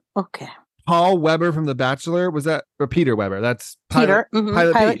 Okay. Paul Weber from The Bachelor. Was that or Peter Weber? That's Pilot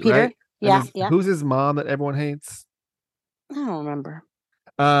Pete, Peter. Right? Yeah, Who's his mom that everyone hates? I don't remember.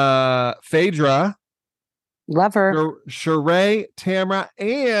 Phaedra. Love her. Sheree, Tamra,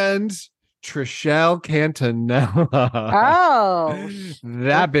 and Trishelle Cantanella. Oh.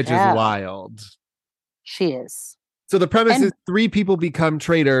 That bitch is wild. She is. So the premise is 3 people become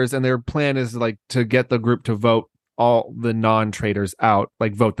traitors, and their plan is like to get the group to vote all the non-traitors out,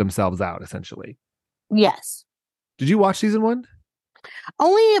 like vote themselves out, essentially. Yes. Did you watch season 1?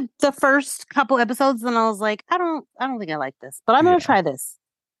 Only the first couple episodes, and I was like, I don't think I like this, but I'm gonna try this.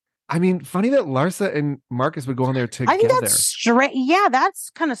 I mean, funny that Larsa and Marcus would go on there together. I think that's strange. Yeah, that's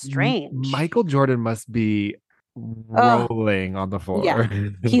kind of strange. Michael Jordan must be rolling on the floor. Yeah,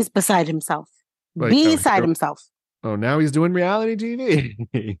 he's beside himself. Like, himself. Oh, now he's doing reality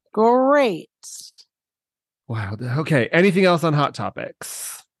TV. Great. Wow. Okay. Anything else on Hot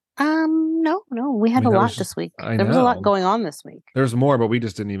Topics? No. We had a lot this week. There was a lot going on this week. There's more, but we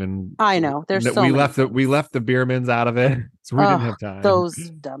just didn't even. I know. There's so many. We left the Beermans out of it, so we didn't have time. Those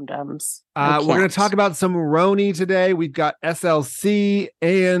dum-dums. We're going to talk about some Roni today. We've got SLC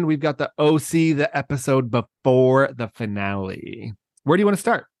and we've got the OC, the episode before the finale. Where do you want to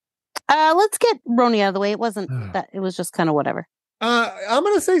start? Let's get Roni out of the way. It wasn't that. It was just kind of whatever. I'm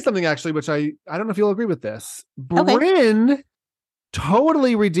going to say something actually, which I don't know if you'll agree with this. Brynn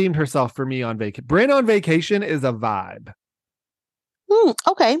totally redeemed herself for me on vacation. Brynn on vacation is a vibe.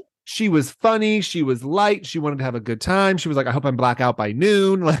 Okay. She was funny. She was light. She wanted to have a good time. She was like, I hope I'm blackout by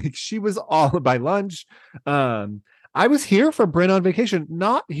noon. Like she was all by lunch. I was here for Brynn on vacation,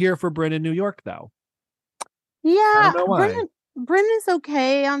 not here for Brynn in New York though. Yeah. I don't know why. Brynn is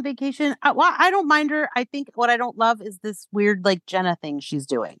okay on vacation. I don't mind her. I think what I don't love is this weird like Jenna thing she's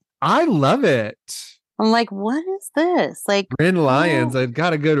doing. I love it. I'm like, what is this? Like Brynn Lyons, I've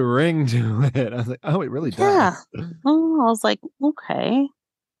got a good ring to it. I was like, oh, it really does. Yeah. Oh, I was like, okay.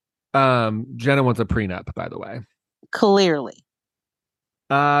 Jenna wants a prenup, by the way. Clearly.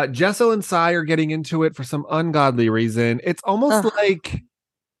 Jessel and Sai are getting into it for some ungodly reason. It's almost like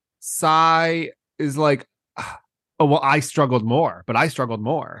Sai is like, oh, well, I struggled more.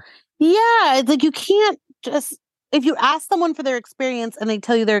 Yeah, it's like you can't just, if you ask someone for their experience and they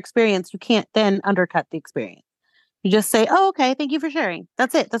tell you their experience, you can't then undercut the experience. You just say, oh, okay, thank you for sharing.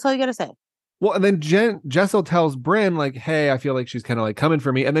 That's it. That's all you got to say. Well, and then Jessel tells Brynn, like, hey, I feel like she's kind of like coming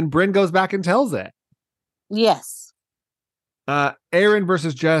for me. And then Brynn goes back and tells it. Yes. Aaron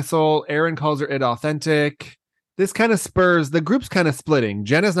versus Jessel. Aaron calls her inauthentic. This kind of spurs, the group's kind of splitting.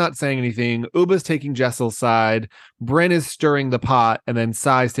 Jenna's not saying anything. Uba's taking Jessel's side. Brynn is stirring the pot. And then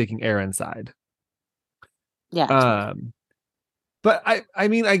Sai's taking Aaron's side. Yeah. But I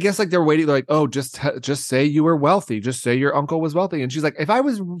mean, I guess like they're waiting. They're like, oh, just say you were wealthy. Just say your uncle was wealthy. And she's like, if I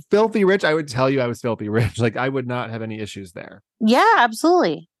was filthy rich, I would tell you I was filthy rich. Like I would not have any issues there. Yeah,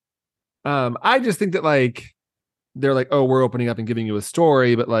 absolutely. I just think that like, they're like, oh, we're opening up and giving you a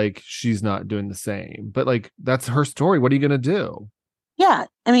story, but like, she's not doing the same. But like, that's her story. What are you going to do? Yeah.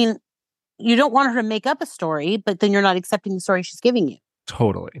 I mean, you don't want her to make up a story, but then you're not accepting the story she's giving you.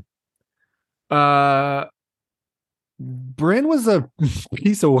 Totally. Brynn was a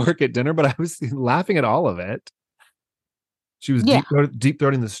piece of work at dinner, but I was laughing at all of it. She was deep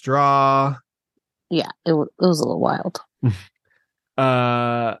throating the straw. Yeah, it was a little wild.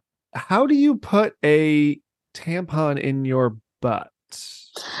 How do you put a tampon in your butt?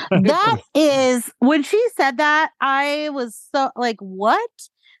 That is, when she said that, I was so like, what?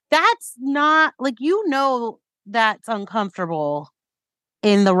 That's not like, that's uncomfortable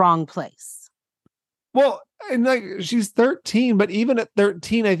in the wrong place. Well, and like she's 13, but even at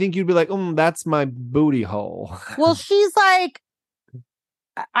 13, I think you'd be like, that's my booty hole. Well, she's like,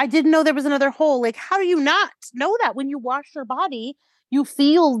 I didn't know there was another hole. Like, how do you not know that when you wash your body? You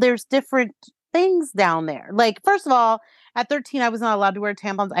feel there's different things down there. Like, first of all, at 13, I was not allowed to wear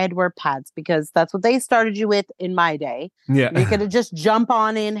tampons. I had to wear pads because that's what they started you with in my day. Yeah. You could just jump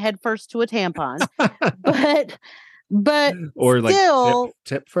on in head first to a tampon. but or still, like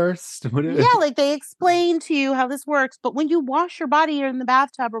tip first. yeah, like they explain to you how this works. But when you wash your body or in the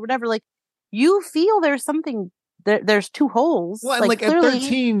bathtub or whatever, like you feel there's something. There's two holes. Well, and like clearly, at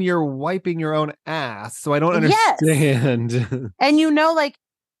 13, you're wiping your own ass, so I don't understand. Yes. And like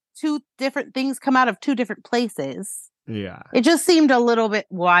two different things come out of two different places. Yeah. It just seemed a little bit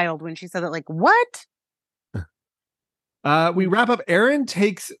wild when she said that. Like, what? We wrap up. Aaron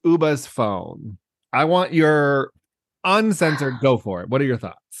takes Ubah's phone. I want your uncensored go for it. What are your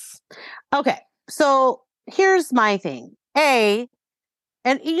thoughts? Okay. So here's my thing. And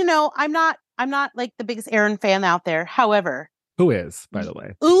I'm not like the biggest Aaron fan out there. However, who is, by the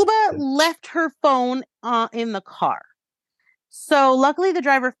way? Ubah left her phone in the car. So luckily the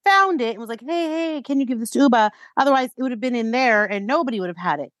driver found it and was like, hey, can you give this to Ubah? Otherwise it would have been in there and nobody would have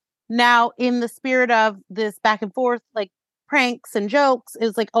had it. Now, in the spirit of this back and forth, like pranks and jokes, it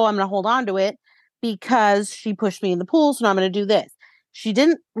was like, oh, I'm going to hold on to it because she pushed me in the pool. So now I'm going to do this. She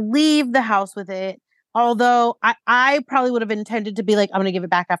didn't leave the house with it. Although I probably would have intended to be like, I'm going to give it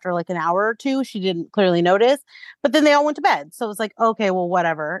back after like an hour or two. She didn't clearly notice, but then they all went to bed. So it was like, okay, well,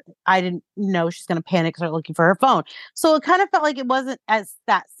 whatever. I didn't know she's going to panic, start looking for her phone. So it kind of felt like it wasn't as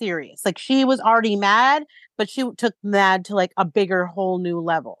that serious. Like she was already mad, but she took mad to like a bigger, whole new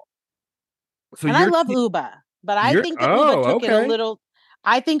level. So and I love Ubah, but I think that Ubah took it a little,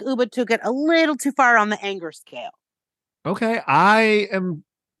 I think Ubah took it a little too far on the anger scale. Okay. I am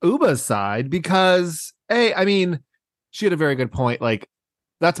Ubah's side because I mean, she had a very good point. Like,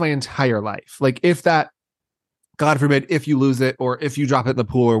 that's my entire life. Like, if that, God forbid, if you lose it or if you drop it in the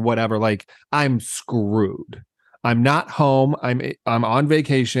pool or whatever, like, I'm screwed. I'm not home. I'm on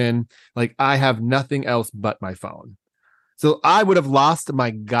vacation. Like, I have nothing else but my phone. So I would have lost my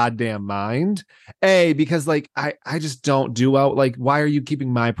goddamn mind. Because like I just don't do well. Like, why are you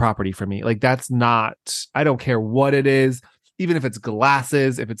keeping my property from me? Like, that's not, I don't care what it is. Even if it's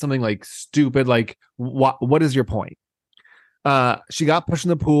glasses, if it's something like stupid, like what is your point? She got pushed in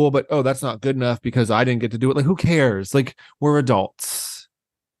the pool, but that's not good enough because I didn't get to do it. Like, who cares? Like, we're adults.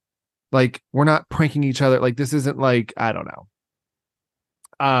 Like, we're not pranking each other. Like, this isn't like, I don't know.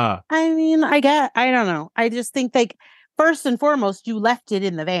 I mean, I don't know. I just think like first and foremost, you left it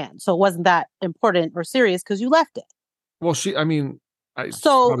in the van, so it wasn't that important or serious because you left it. Well, I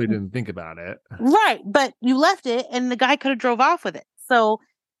probably didn't think about it. Right. But you left it and the guy could have drove off with it. So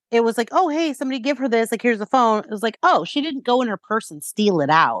it was like, oh, hey, somebody give her this. Like, here's the phone. It was like, oh, she didn't go in her purse and steal it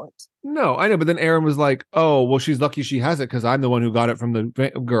out. No, I know. But then Aaron was like, oh, well, she's lucky she has it because I'm the one who got it from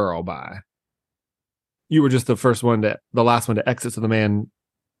the girl. Bye. You were just the last one to exit. So the man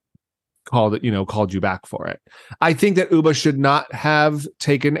called you back for it. I think that Ubah should not have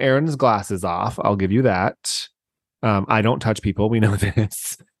taken Aaron's glasses off. I'll give you that. I don't touch people. We know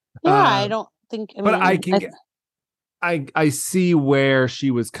this. Yeah, I don't think. I see where she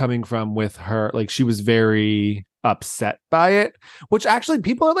was coming from with her. Like, she was very upset by it, which actually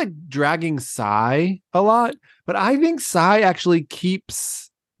people are like dragging Sai a lot. But I think Sai actually keeps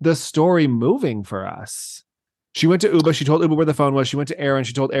the story moving for us. She went to Ubah. She told Ubah where the phone was. She went to Aaron.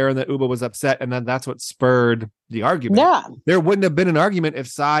 She told Aaron that Ubah was upset. And then that's what spurred the argument. Yeah. There wouldn't have been an argument if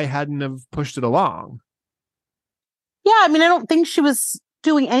Sai hadn't have pushed it along. Yeah, I mean, I don't think she was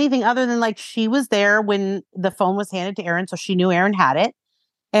doing anything other than like she was there when the phone was handed to Aaron, so she knew Aaron had it.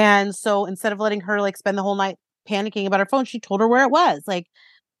 And so instead of letting her like spend the whole night panicking about her phone, she told her where it was. Like,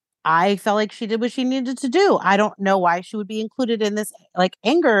 I felt like she did what she needed to do. I don't know why she would be included in this like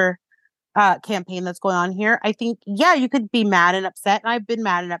anger campaign that's going on here. I think, yeah, you could be mad and upset. And I've been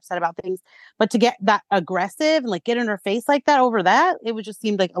mad and upset about things, but to get that aggressive and like get in her face like that over that, it would just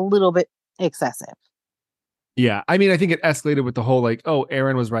seem like a little bit excessive. Yeah, I mean, I think it escalated with the whole like, oh,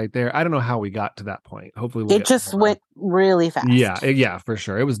 Aaron was right there. I don't know how we got to that point. Hopefully, it just went really fast. Yeah, for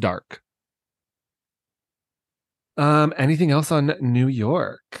sure. It was dark. Anything else on New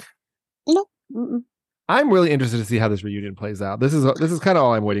York? No. I'm really interested to see how this reunion plays out. This is kind of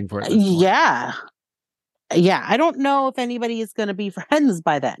all I'm waiting for. Yeah. I don't know if anybody is going to be friends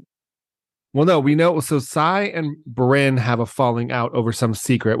by then. Well, no, we know. So Sai and Brynn have a falling out over some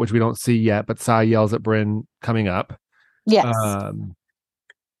secret, which we don't see yet. But Sai yells at Brynn coming up. Yes.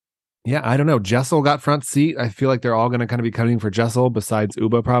 Yeah, I don't know. Jessel got front seat. I feel like they're all going to kind of be coming for Jessel, besides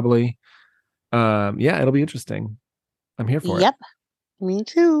Ubah probably. Yeah, it'll be interesting. I'm here for it. Yep, me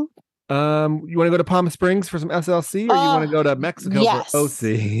too. You want to go to Palm Springs for some SLC, or you want to go to Mexico for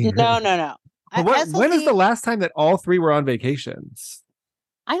OC? No. When is the last time that all three were on vacations?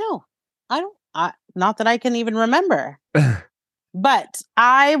 I know. Not that I can even remember. But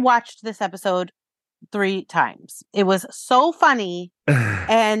I watched this episode 3 times. It was so funny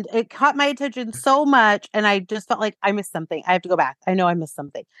and it caught my attention so much. And I just felt like I missed something. I have to go back. I know I missed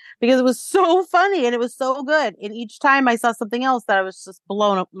something because it was so funny and it was so good. And each time I saw something else that I was just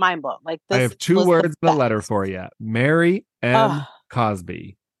mind blown. Like this. I have 2 words in the letter for you. Mary M.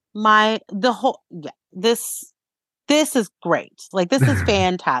 Cosby. This is great. Like, this is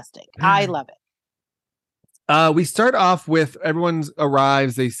fantastic. I love it. We start off with everyone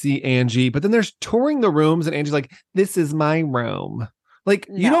arrives, they see Angie, but then there's touring the rooms and Angie's like, this is my room. Like,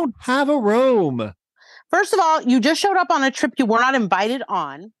 you don't have a room. First of all, you just showed up on a trip you were not invited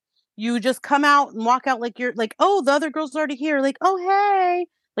on. You just come out and walk out like you're like, oh, the other girl's already here. Like, oh, hey.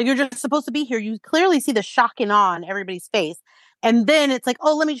 Like, you're just supposed to be here. You clearly see the shock and awe on everybody's face. And then it's like,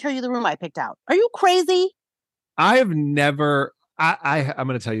 oh, let me show you the room I picked out. Are you crazy? I have never, I'm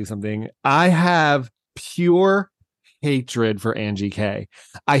going to tell you something. I have pure hatred for Angie K.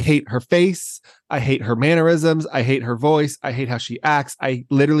 I hate her face. I hate her mannerisms. I hate her voice. I hate how she acts. I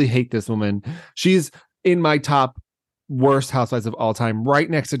literally hate this woman. She's in my top worst housewives of all time, right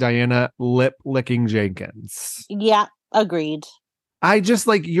next to Diana lip licking Jenkins. Yeah, agreed. I just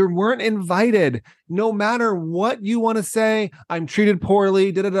like, you weren't invited. No matter what you want to say, I'm treated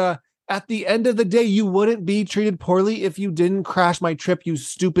poorly, At the end of the day, you wouldn't be treated poorly if you didn't crash my trip, you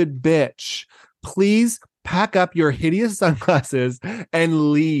stupid bitch. Please pack up your hideous sunglasses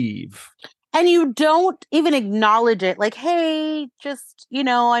and leave. And you don't even acknowledge it. Like, hey, just, I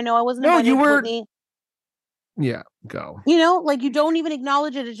know I wasn't invited. No, you were. Whitney. Yeah, go. Like, you don't even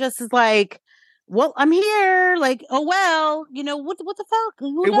acknowledge it. It just is like, well, I'm here. Like, oh, well, what the fuck?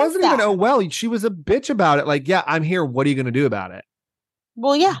 It wasn't even, oh, well, she was a bitch about it. Like, yeah, I'm here. What are you going to do about it?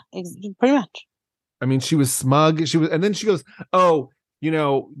 Well, yeah, pretty much. I mean, she was smug. And then she goes, oh,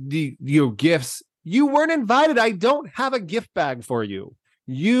 your gifts. You weren't invited. I don't have a gift bag for you.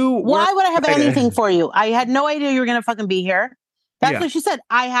 Why would I have anything for you? I had no idea you were going to fucking be here. That's what she said.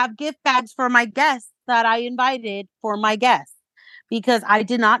 I have gift bags for my guests that I invited for my guests because I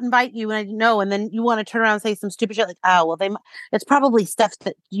did not invite you and I didn't know. And then you want to turn around and say some stupid shit like, oh, well, it's probably stuff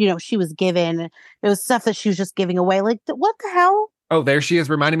that, she was given. It was stuff that she was just giving away. Like, what the hell? Oh, there she is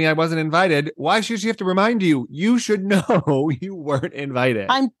reminding me I wasn't invited. Why should she have to remind you? You should know you weren't invited.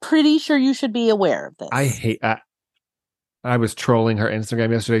 I'm pretty sure you should be aware of this. I hate that. I was trolling her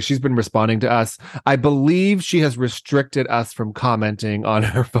Instagram yesterday. She's been responding to us. I believe she has restricted us from commenting on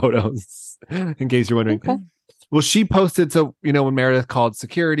her photos, in case you're wondering. Okay. Well, she posted, so, when Meredith called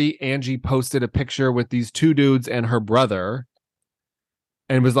security, Angie posted a picture with these 2 dudes and her brother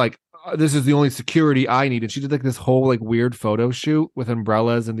and was like, this is the only security I need. And she did like this whole like weird photo shoot with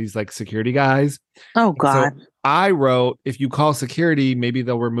umbrellas and these like security guys. Oh God. So I wrote, if you call security, maybe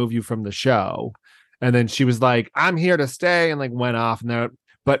they'll remove you from the show. And then she was like, I'm here to stay, and like went off.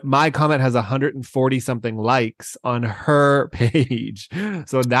 But my comment has 140 something likes on her page.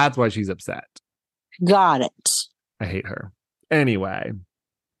 So that's why she's upset. Got it. I hate her. Anyway,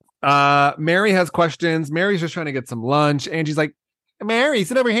 Mary has questions. Mary's just trying to get some lunch. Angie's like, Mary,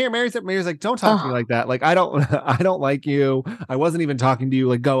 sit over here. Mary's like, don't talk to me like that. Like, I don't like you. I wasn't even talking to you.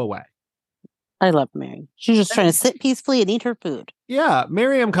 Like, go away. I love Mary. She's just trying to sit peacefully and eat her food. Yeah.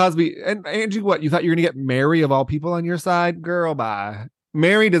 Mary M. Cosby. And Angie, what? You thought you were going to get Mary of all people on your side? Girl, bye.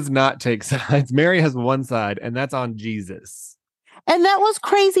 Mary does not take sides. Mary has one side, and that's on Jesus. And that was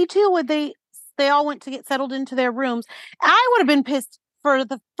crazy, too, when they all went to get settled into their rooms. I would have been pissed for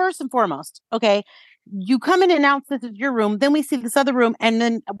the first and foremost. Okay. You come in and announce this is your room. Then we see this other room. And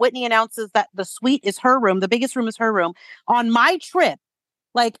then Whitney announces that the suite is her room. The biggest room is her room. On my trip,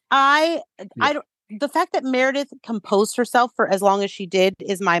 like I don't, the fact that Meredith composed herself for as long as she did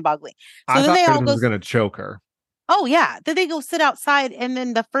is mind-boggling. So I thought Meredith was going to choke her. Oh, yeah. Then they go sit outside. And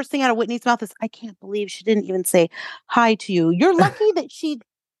then the first thing out of Whitney's mouth is, I can't believe she didn't even say hi to you. You're lucky that she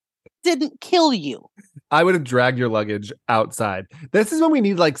didn't kill you. I would have dragged your luggage outside. This is when we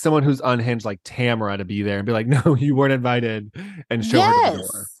need like someone who's unhinged, like Tamara, to be there and be like, no, you weren't invited, and show her the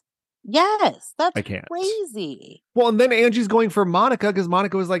door. Yes, that's I can't. Crazy. Well, and then Angie's going for Monica because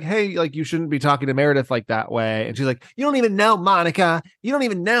Monica was like, hey, like you shouldn't be talking to Meredith like that way. And she's like, you don't even know Monica. You don't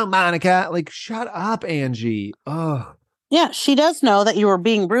even know Monica. Like, shut up, Angie. Oh. Yeah, she does know that you were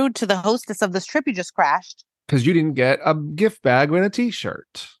being rude to the hostess of this trip you just crashed. Because you didn't get a gift bag and a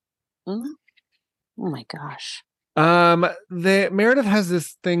t-shirt. Mm-hmm. Oh my gosh. The Meredith has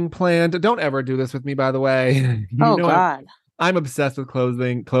this thing planned. Don't ever do this with me, by the way. God. I'm obsessed with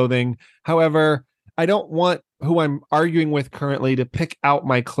clothing. However, I don't want who I'm arguing with currently to pick out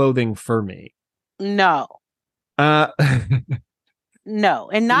my clothing for me. No. No,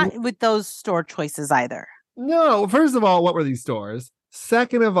 and not with those store choices either. No, first of all, what were these stores?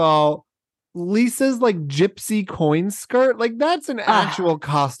 Second of all, Lisa's like gypsy coin skirt, like that's an actual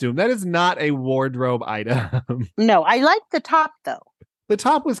costume. That is not a wardrobe item. No, I like the top though. The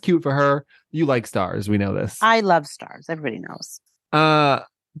top was cute for her. You like stars, we know this. I love stars. Everybody knows.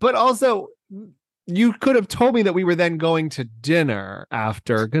 But also you could have told me that we were then going to dinner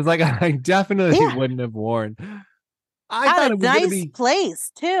after, because like I definitely wouldn't have worn. I thought it was nice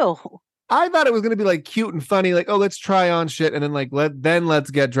place too. I thought it was going to be like cute and funny, like, oh, let's try on shit, and then like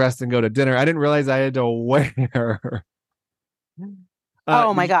let's get dressed and go to dinner. I didn't realize I had to wear.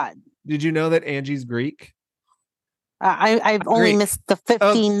 Oh my god! Did you know that Angie's Greek? I've only missed the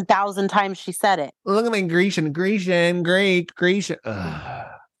 15,000 times she said it. Look at my Grecian.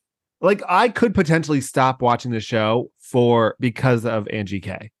 Like I could potentially stop watching the show because of Angie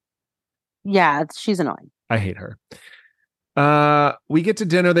K. Yeah, she's annoying. I hate her. We get to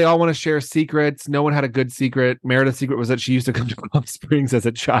dinner. They all want to share secrets. No one had a good secret. Meredith's secret was that she used to come to Palm Springs as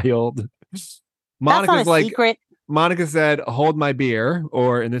a child. Monica's like, secret. Monica said, hold my beer,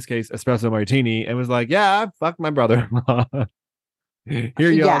 or in this case, espresso martini, and was like, yeah, fuck my brother-in-law. Here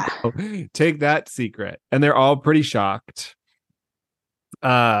you all go. Take that secret. And they're all pretty shocked.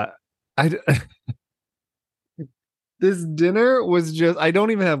 This dinner was just, I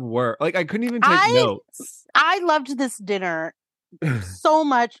don't even have work. Like I couldn't even take notes. I loved this dinner so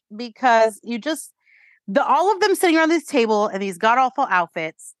much because all of them sitting around this table in these god awful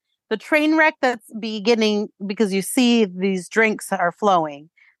outfits, the train wreck that's beginning because you see these drinks are flowing.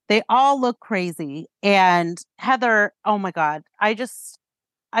 They all look crazy. And Heather, oh my God,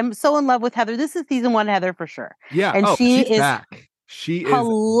 I'm so in love with Heather. This is season 1 Heather for sure. Yeah. And she is back. She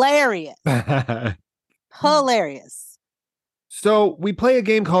hilarious. Hilarious. So we play a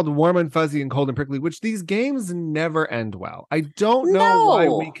game called Warm and Fuzzy and Cold and Prickly, which these games never end well. I don't know why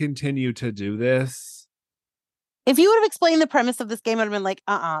we continue to do this. If you would have explained the premise of this game, I'd have been like,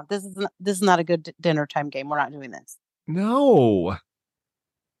 this is not a good dinner time game. We're not doing this. No.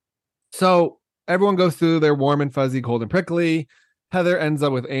 So everyone goes through their Warm and Fuzzy, Cold and Prickly. Heather ends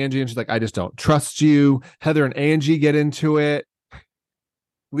up with Angie and she's like, I just don't trust you. Heather and Angie get into it.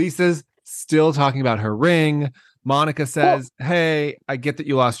 Lisa's still talking about her ring. Monica says, hey, I get that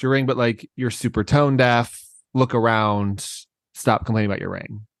you lost your ring, but like you're super tone deaf. Look around. Stop complaining about your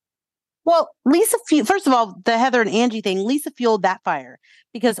ring. Well, Lisa, first of all, the Heather and Angie thing, Lisa fueled that fire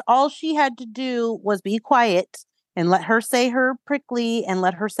because all she had to do was be quiet and let her say her prickly and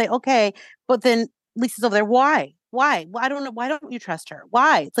let her say, okay. But then Lisa's over there. Why? I don't know. Why don't you trust her?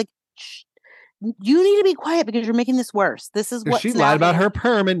 Why? It's like, shh. You need to be quiet because you're making this worse. This is what she lied about her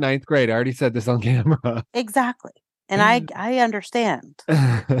perm in 9th grade. I already said this on camera. Exactly. And I understand.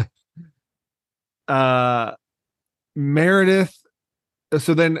 Meredith.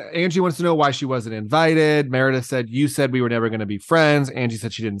 So then Angie wants to know why she wasn't invited. Meredith said, you said we were never going to be friends. Angie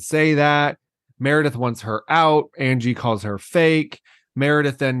said she didn't say that. Meredith wants her out. Angie calls her fake.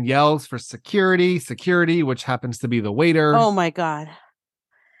 Meredith then yells for security, which happens to be the waiter. Oh my God.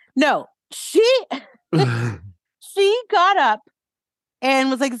 No. She got up and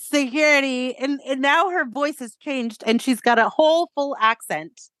was like security and now her voice has changed and she's got a whole full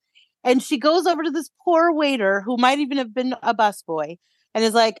accent and she goes over to this poor waiter who might even have been a busboy and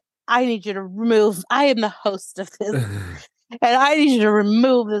is like, I need you to I am the host of this and I need you to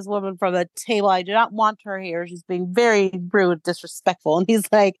remove this woman from the table. I do not want her here. She's being very rude, disrespectful. And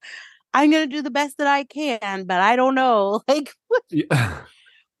he's like, I'm going to do the best that I can, but I don't know. Like,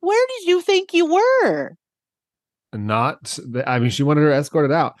 where did you think you were? She wanted her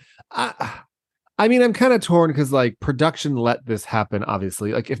escorted out. I mean, I'm kind of torn because like production let this happen,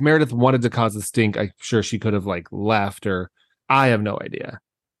 obviously. Like if Meredith wanted to cause a stink, I'm sure she could have like left or I have no idea.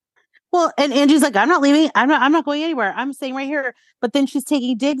 Well, and Angie's like, I'm not leaving. I'm not going anywhere. I'm staying right here. But then she's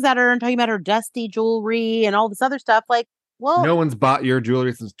taking digs at her and talking about her dusty jewelry and all this other stuff. Like, well, no one's bought your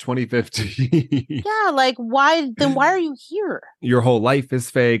jewelry since 2015. Yeah, like why are you here? Your whole life is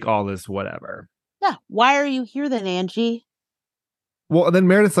fake, all this, whatever. Yeah, why are you here then, Angie? Well, and then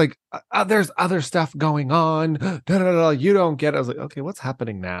Meredith's like, there's other stuff going on. You don't get it. I was like, okay, what's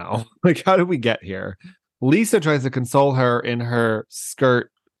happening now? Like, how did we get here? Lisa tries to console her in her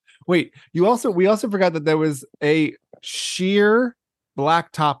skirt. Wait, we also forgot that there was a sheer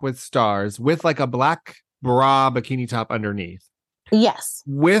black top with stars with like a black bra bikini top underneath. Yes.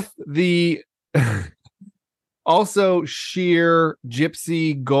 With the also sheer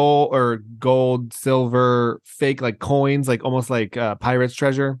gypsy gold, silver, fake like coins, like almost like pirate's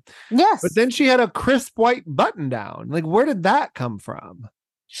treasure. Yes. But then she had a crisp white button down. Like, where did that come from?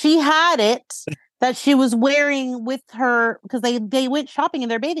 She had it that she was wearing with her because they went shopping in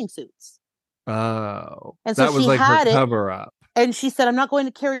their bathing suits. Oh, and so that was she like her had it, cover up. and she said, "I'm not going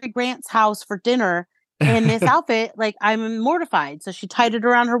to Cary Grant's house for dinner in this outfit. Like I'm mortified." So she tied it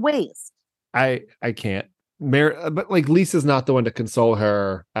around her waist. I can't. But like Lisa's not the one to console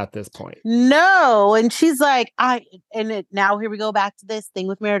her at this point. No, and she's like, now here we go back to this thing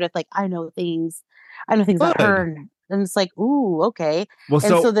with Meredith. Like I know things about her, and it's like, ooh, okay. Well,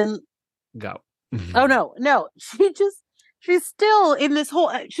 and so then go. Oh no, she's still in this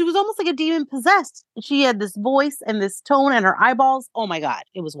whole. She was almost like a demon possessed. She had this voice and this tone, and her eyeballs. Oh my god,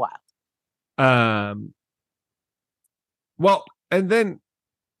 it was wild. Well, and then.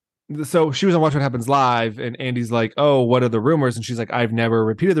 So she was on Watch What Happens Live, and Andy's like, "Oh, what are the rumors?" And she's like, "I've never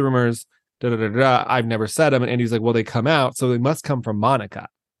repeated the rumors. Da, da, da, da. I've never said them." And Andy's like, "Well, they come out, so they must come from Monica."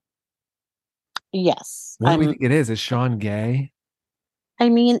 Yes, What do we think it is? Is Sean gay? I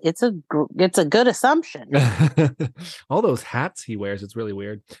mean, it's a good assumption. All those hats he wears, it's really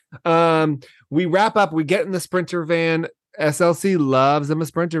weird. We wrap up. We get in the Sprinter van. SLC loves them a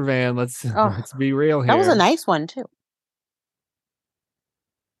Sprinter van. Let's be real here. That was a nice one too.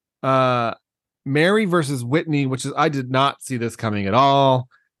 Mary versus Whitney, which is I did not see this coming at all.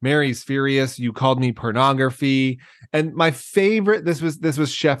 Mary's furious. You called me pornography. And my favorite, this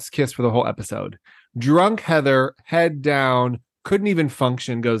was chef's kiss for the whole episode. Drunk Heather, head down, couldn't even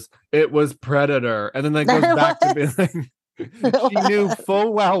function, goes, "It was Predator." And then that goes back to being like, she knew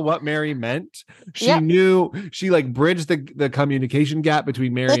full well what Mary meant. She knew, she like bridged the communication gap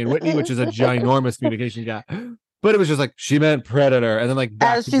between Mary and Whitney, which is a ginormous communication gap. But it was just like, she meant Predator. And then like,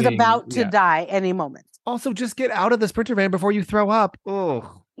 as she's about to die any moment. Also, just get out of the Sprinter van before you throw up.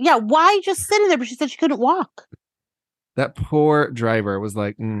 Oh. Yeah, why just sit in there? But she said she couldn't walk. That poor driver was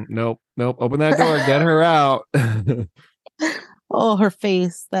like, nope, open that door, get her out. Oh, her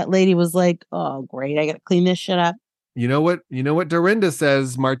face. That lady was like, oh, great, I got to clean this shit up. You know what Dorinda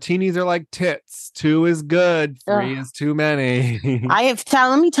says? Martinis are like tits. 2 is good. 3 is too many.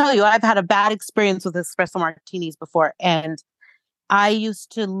 Let me tell you, I've had a bad experience with espresso martinis before. And I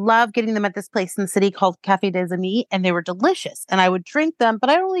used to love getting them at this place in the city called Cafe des Amis, and they were delicious. And I would drink them, but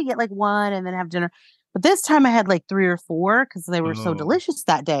I only get like one and then have dinner. But this time I had like 3 or 4 because they were so delicious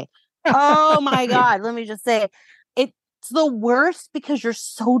that day. Oh my God. Let me just say, it's the worst because you're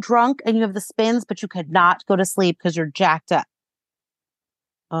so drunk and you have the spins, but you could not go to sleep because you're jacked up.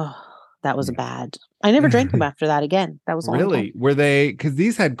 Oh, that was bad. I never drank them after that again. That was really? Were they, because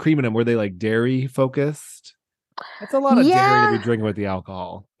these had cream in them, were they like dairy focused? That's a lot of dairy to be drinking with the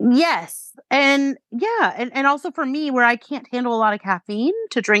alcohol. Yes. And and also for me, where I can't handle a lot of caffeine,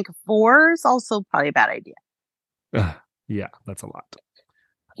 to drink 4 is also probably a bad idea. Yeah, that's a lot.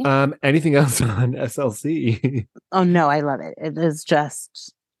 Anything else on SLC? Oh no, I love it. It is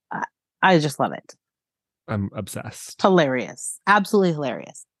just, I just love it. I'm obsessed. Hilarious, absolutely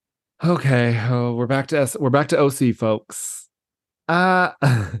hilarious. Okay, we're back to OC, folks.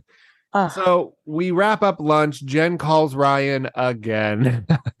 So we wrap up lunch. Jen calls Ryan again.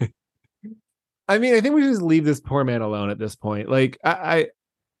 I mean, I think we should just leave this poor man alone at this point. Like,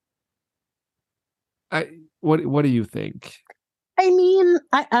 what do you think? I mean,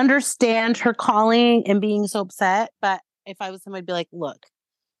 I understand her calling and being so upset, but if I was him, I'd be like, look,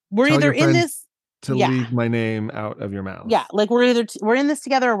 we're either in this to leave my name out of your mouth. Yeah. Like we're in this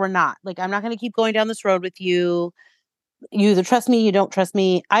together or we're not. Like, I'm not going to keep going down this road with you. You either trust me, you don't trust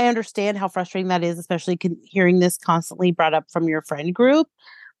me. I understand how frustrating that is, especially hearing this constantly brought up from your friend group.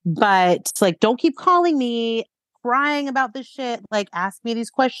 But it's like, don't keep calling me crying about this shit. Like, ask me these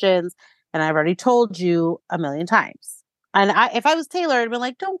questions. And I've already told you a million times. And if I was Taylor, I'd be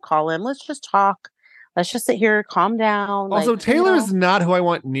like, don't call him. Let's just talk. Let's just sit here, calm down. Also, Taylor is not who I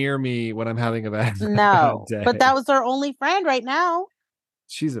want near me when I'm having a bad day. But that was our only friend right now.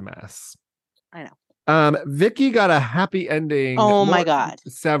 She's a mess. I know. Vicky got a happy ending. Oh my God.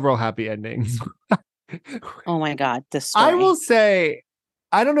 Several happy endings. Oh my God. This story. I will say,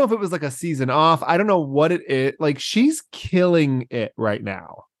 I don't know if it was like a season off. I don't know what it is. Like, she's killing it right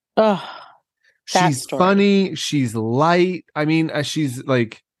now. Oh, she's funny. She's light. I mean, she's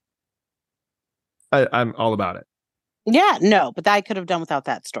like, I'm all about it. Yeah, no, but I could have done without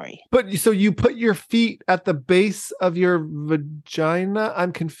that story. But so you put your feet at the base of your vagina?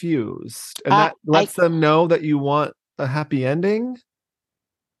 I'm confused. And that lets them know that you want a happy ending?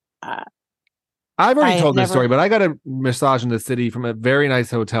 I've already told this story, but I got a massage in the city from a very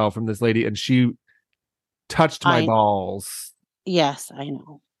nice hotel from this lady, and she touched my balls. Yes, I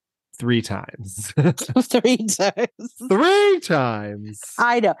know. 3 times. 3 times. 3 times.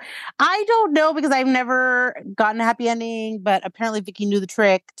 I know. I don't know because I've never gotten a happy ending, but apparently Vicky knew the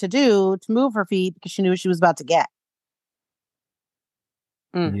trick to move her feet because she knew what she was about to get.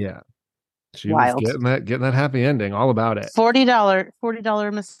 Yeah. She was Wild. getting that happy ending, all about it.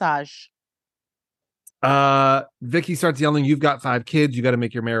 $40 massage. Vicky starts yelling, "You've got 5 kids, you got to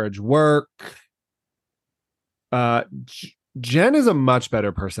make your marriage work." Jen is a much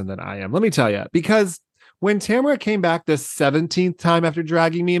better person than I am, let me tell you, because when Tamara came back the 17th time after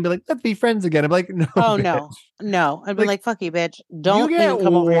dragging me and be like, "Let's be friends again," I'm like, "No, oh bitch. no, I'd be like, "Fuck you, bitch, don't you get even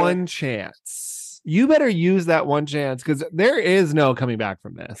come over one here." chance. You better use that one chance because there is no coming back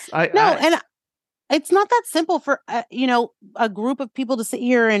from this. And it's not that simple for a group of people to sit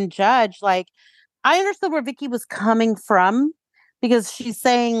here and judge. Like, I understood where Vicky was coming from because she's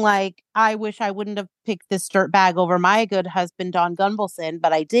saying, like, I wish I wouldn't have picked this dirt bag over my good husband, Don Gunvalson,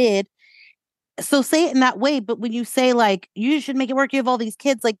 but I did. So say it in that way. But when you say, like, you should make it work, you have all these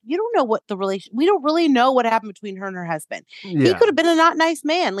kids, like, you don't know what the relation, we don't really know what happened between her and her husband. Yeah. He could have been a not nice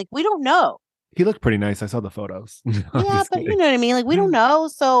man. Like, we don't know. He looked pretty nice. I saw the photos. Yeah, but you know what I mean? Like, we don't know.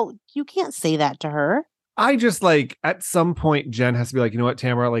 So you can't say that to her. I just like at some point Jen has to be like, you know what,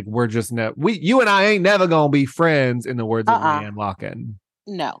 Tamara, like we're just you and I ain't never gonna be friends, in the words of Leanne Locken.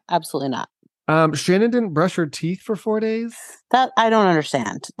 No, absolutely not. Shannon didn't brush her teeth for 4 days. That I don't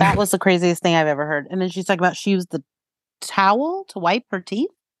understand. That was the craziest thing I've ever heard. And then she's talking about she used the towel to wipe her teeth.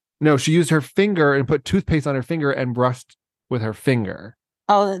 No, she used her finger and put toothpaste on her finger and brushed with her finger.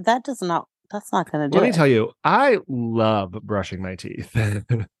 Oh, that's not gonna do it. Let me tell you, I love brushing my teeth.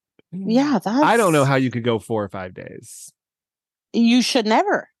 Yeah, I don't know how you could go 4 or 5 days. You should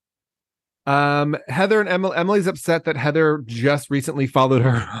never. Heather and Emily's upset that Heather just recently followed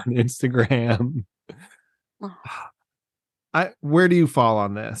her on Instagram. Where do you fall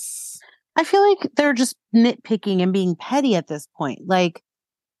on this? I feel like they're just nitpicking and being petty at this point. Like,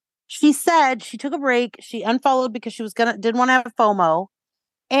 she said she took a break, she unfollowed because she didn't want to have FOMO,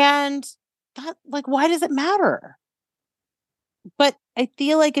 and that, like, why does it matter? But I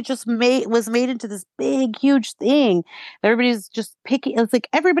feel like it just was made into this big, huge thing. Everybody's just picking. It's like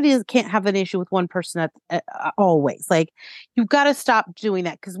everybody can't have an issue with one person always. Like, you've got to stop doing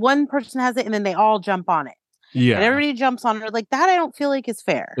that because one person has it and then they all jump on it. Yeah. And everybody jumps on her like that. I don't feel like is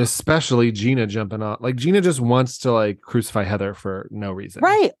fair. Especially Gina jumping on. Like, Gina just wants to like crucify Heather for no reason.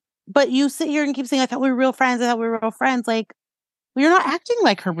 Right. But you sit here and keep saying, I thought we were real friends. Like, well, you're not acting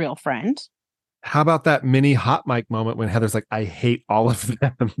like her real friend. How about that mini hot mic moment when Heather's like, I hate all of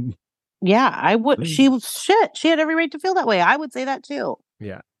them? Yeah, I would. She was shit. She had every right to feel that way. I would say that too.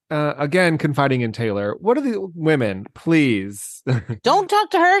 Yeah. Again, confiding in Taylor. What are the women? Please. Don't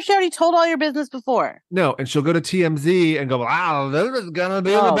talk to her. She already told all your business before. No, and she'll go to TMZ and go, wow, this is going to be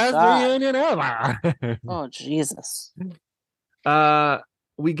the best reunion ever. Oh, Jesus.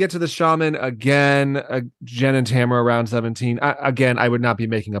 We get to the shaman again, Jen and Tamara around 17. Again, I would not be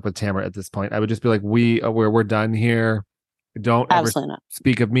making up with Tamara at this point. I would just be like, we're done here. Don't ever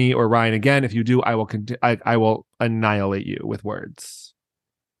speak of me or Ryan again. If you do, I will annihilate you with words.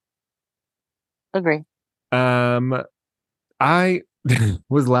 Agree. I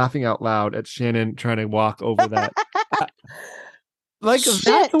was laughing out loud at Shannon trying to walk over that. Like,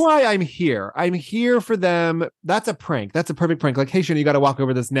 that's why I'm here. I'm here for them. That's a prank. That's a perfect prank. Like, hey, Shannon, you got to walk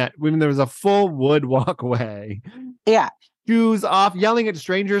over this net. When there was a full wood walkway. Yeah. Shoes off, yelling at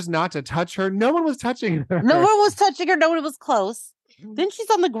strangers not to touch her. No one was touching her. No one was touching her. No one was close. Then she's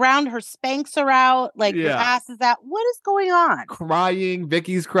on the ground. Her Spanx are out. Like, her ass is out. What is going on? Crying.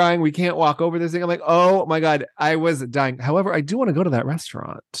 Vicky's crying. We can't walk over this thing. I'm like, oh my God. I was dying. However, I do want to go to that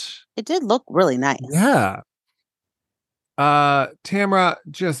restaurant. It did look really nice. Yeah. Tamara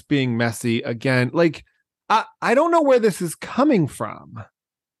just being messy again. Like, I don't know where this is coming from.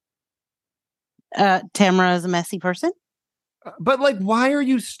 Tamara is a messy person. But like, why are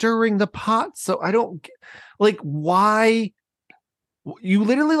you stirring the pot? So I don't like why you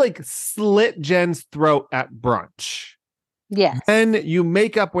literally like slit Jen's throat at brunch. Yes. Then you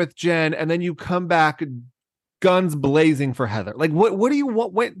make up with Jen and then you come back guns blazing for Heather. Like, what do you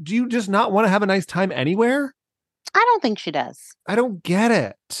want? What do you just not want to have a nice time anywhere? I don't think she does. I don't get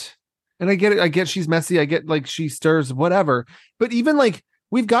it. And I get it. I get she's messy. I get like she stirs whatever. But even like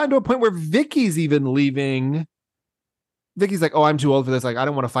we've gotten to a point where Vicky's even leaving. Vicky's like, oh, I'm too old for this. Like, I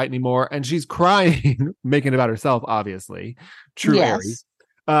don't want to fight anymore. And she's crying, making it about herself, obviously. True yes.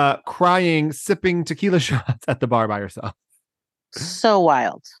 Mary. Crying, sipping tequila shots at the bar by herself. So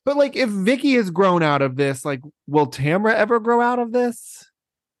wild. But like, if Vicky has grown out of this, like, will Tamara ever grow out of this?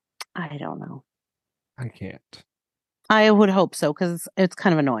 I don't know. I can't. I would hope so, because it's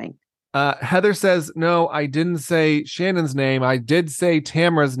kind of annoying. Heather says, no, I didn't say Shannon's name. I did say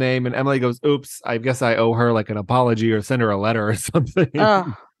Tamra's name. And Emily goes, oops, I guess I owe her like an apology or send her a letter or something.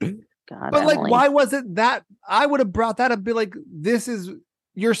 Oh, God, But like, Emily. why wasn't that? I would have brought that up, be like, this is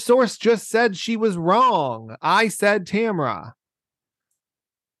your source just said she was wrong. I said Tamra.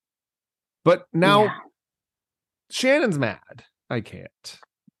 But now Shannon's mad. I can't.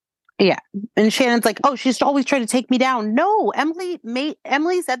 Yeah. And Shannon's like, oh, she's always trying to take me down. No, Emily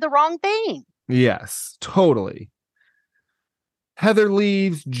said the wrong thing. Yes, totally. Heather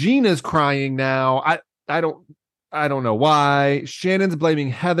leaves. Gina's crying now. I don't know why. Shannon's blaming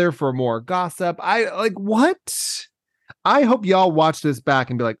Heather for more gossip. I like what? I hope y'all watch this back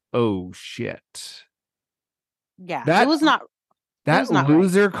and be like, oh shit. Yeah, it was not. That was not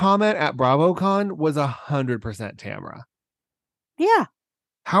loser comment at BravoCon was 100% Tamra. Yeah.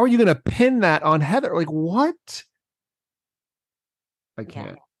 How are you going to pin that on Heather? Like, what? I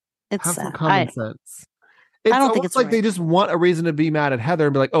can't. It's have some common sense. It's I don't think it's like right. they just want a reason to be mad at Heather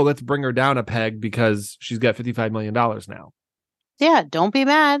and be like, oh, let's bring her down a peg because she's got $55 million now. Yeah, don't be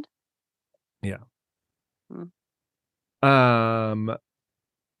mad. Yeah.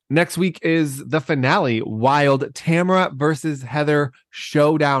 Next week is the finale, Wild Tamra versus Heather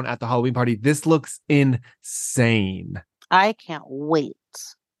showdown at the Halloween party. This looks insane. I can't wait.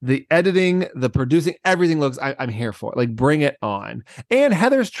 The editing, the producing, everything looks, I'm here for it. Like, bring it on. And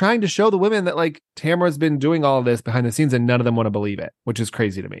Heather's trying to show the women that like Tamra's been doing all of this behind the scenes and none of them want to believe it, which is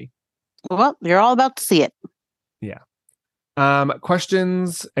crazy to me. Well, you're all about to see it. Yeah.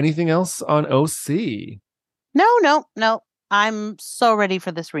 Questions? Anything else on OC? No. I'm so ready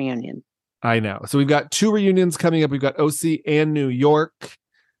for this reunion. I know. So we've got 2 reunions coming up. We've got OC and New York.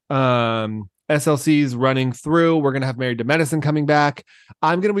 SLC's running through. We're going to have Married to Medicine coming back.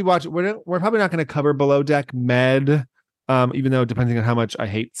 I'm going to be watching. We're probably not going to cover Below Deck Med, even though depending on how much I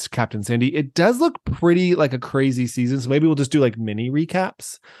hate Captain Sandy, it does look pretty like a crazy season. So maybe we'll just do like mini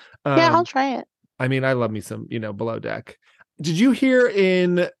recaps. Yeah, I'll try it. I mean, I love me some, Below Deck. Did you hear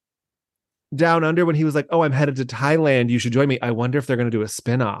in Down Under when he was like, oh, I'm headed to Thailand, you should join me? I wonder if they're going to do a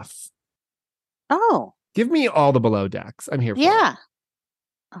spinoff. Oh. Give me all the Below Decks. I'm here for it.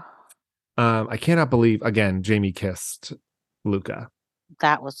 I cannot believe, again, Jamie kissed Luca.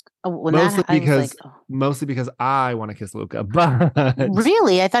 That was mostly because I want to kiss Luca. But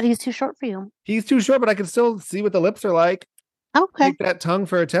really, I thought he was too short for you. He's too short, but I can still see what the lips are like. Okay, take that tongue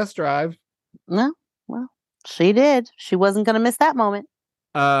for a test drive. No, well, she did. She wasn't going to miss that moment.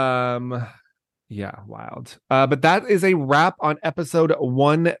 Yeah, wild. But that is a wrap on episode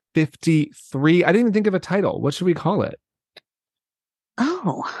 153. I didn't even think of a title. What should we call it?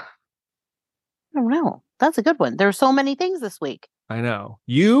 Oh, I don't know. That's a good one. There are so many things this week. I know.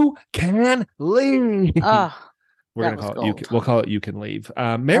 You can leave. Oh, we're gonna call it. We'll call it. You can leave.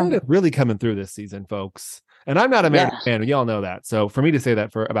 Meredith really coming through this season, folks. And I'm not a Meredith fan. Y'all know that. So for me to say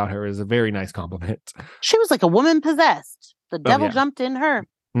that about her is a very nice compliment. She was like a woman possessed. The devil jumped in her.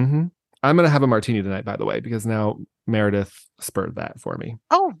 Mm-hmm. I'm gonna have a martini tonight, by the way, because now Meredith spurred that for me.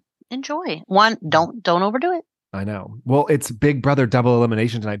 Oh, enjoy one. Don't overdo it. I know. Well, it's Big Brother Double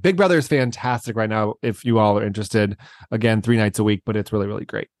Elimination tonight. Big Brother is fantastic right now. If you all are interested, again, 3 nights a week, but it's really, really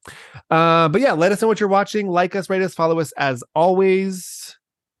great. But yeah, let us know what you're watching. Like us, rate us, follow us as always.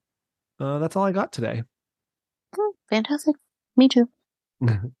 That's all I got today. Oh, fantastic. Me too.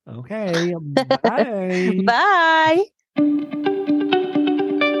 Okay. Bye. Bye.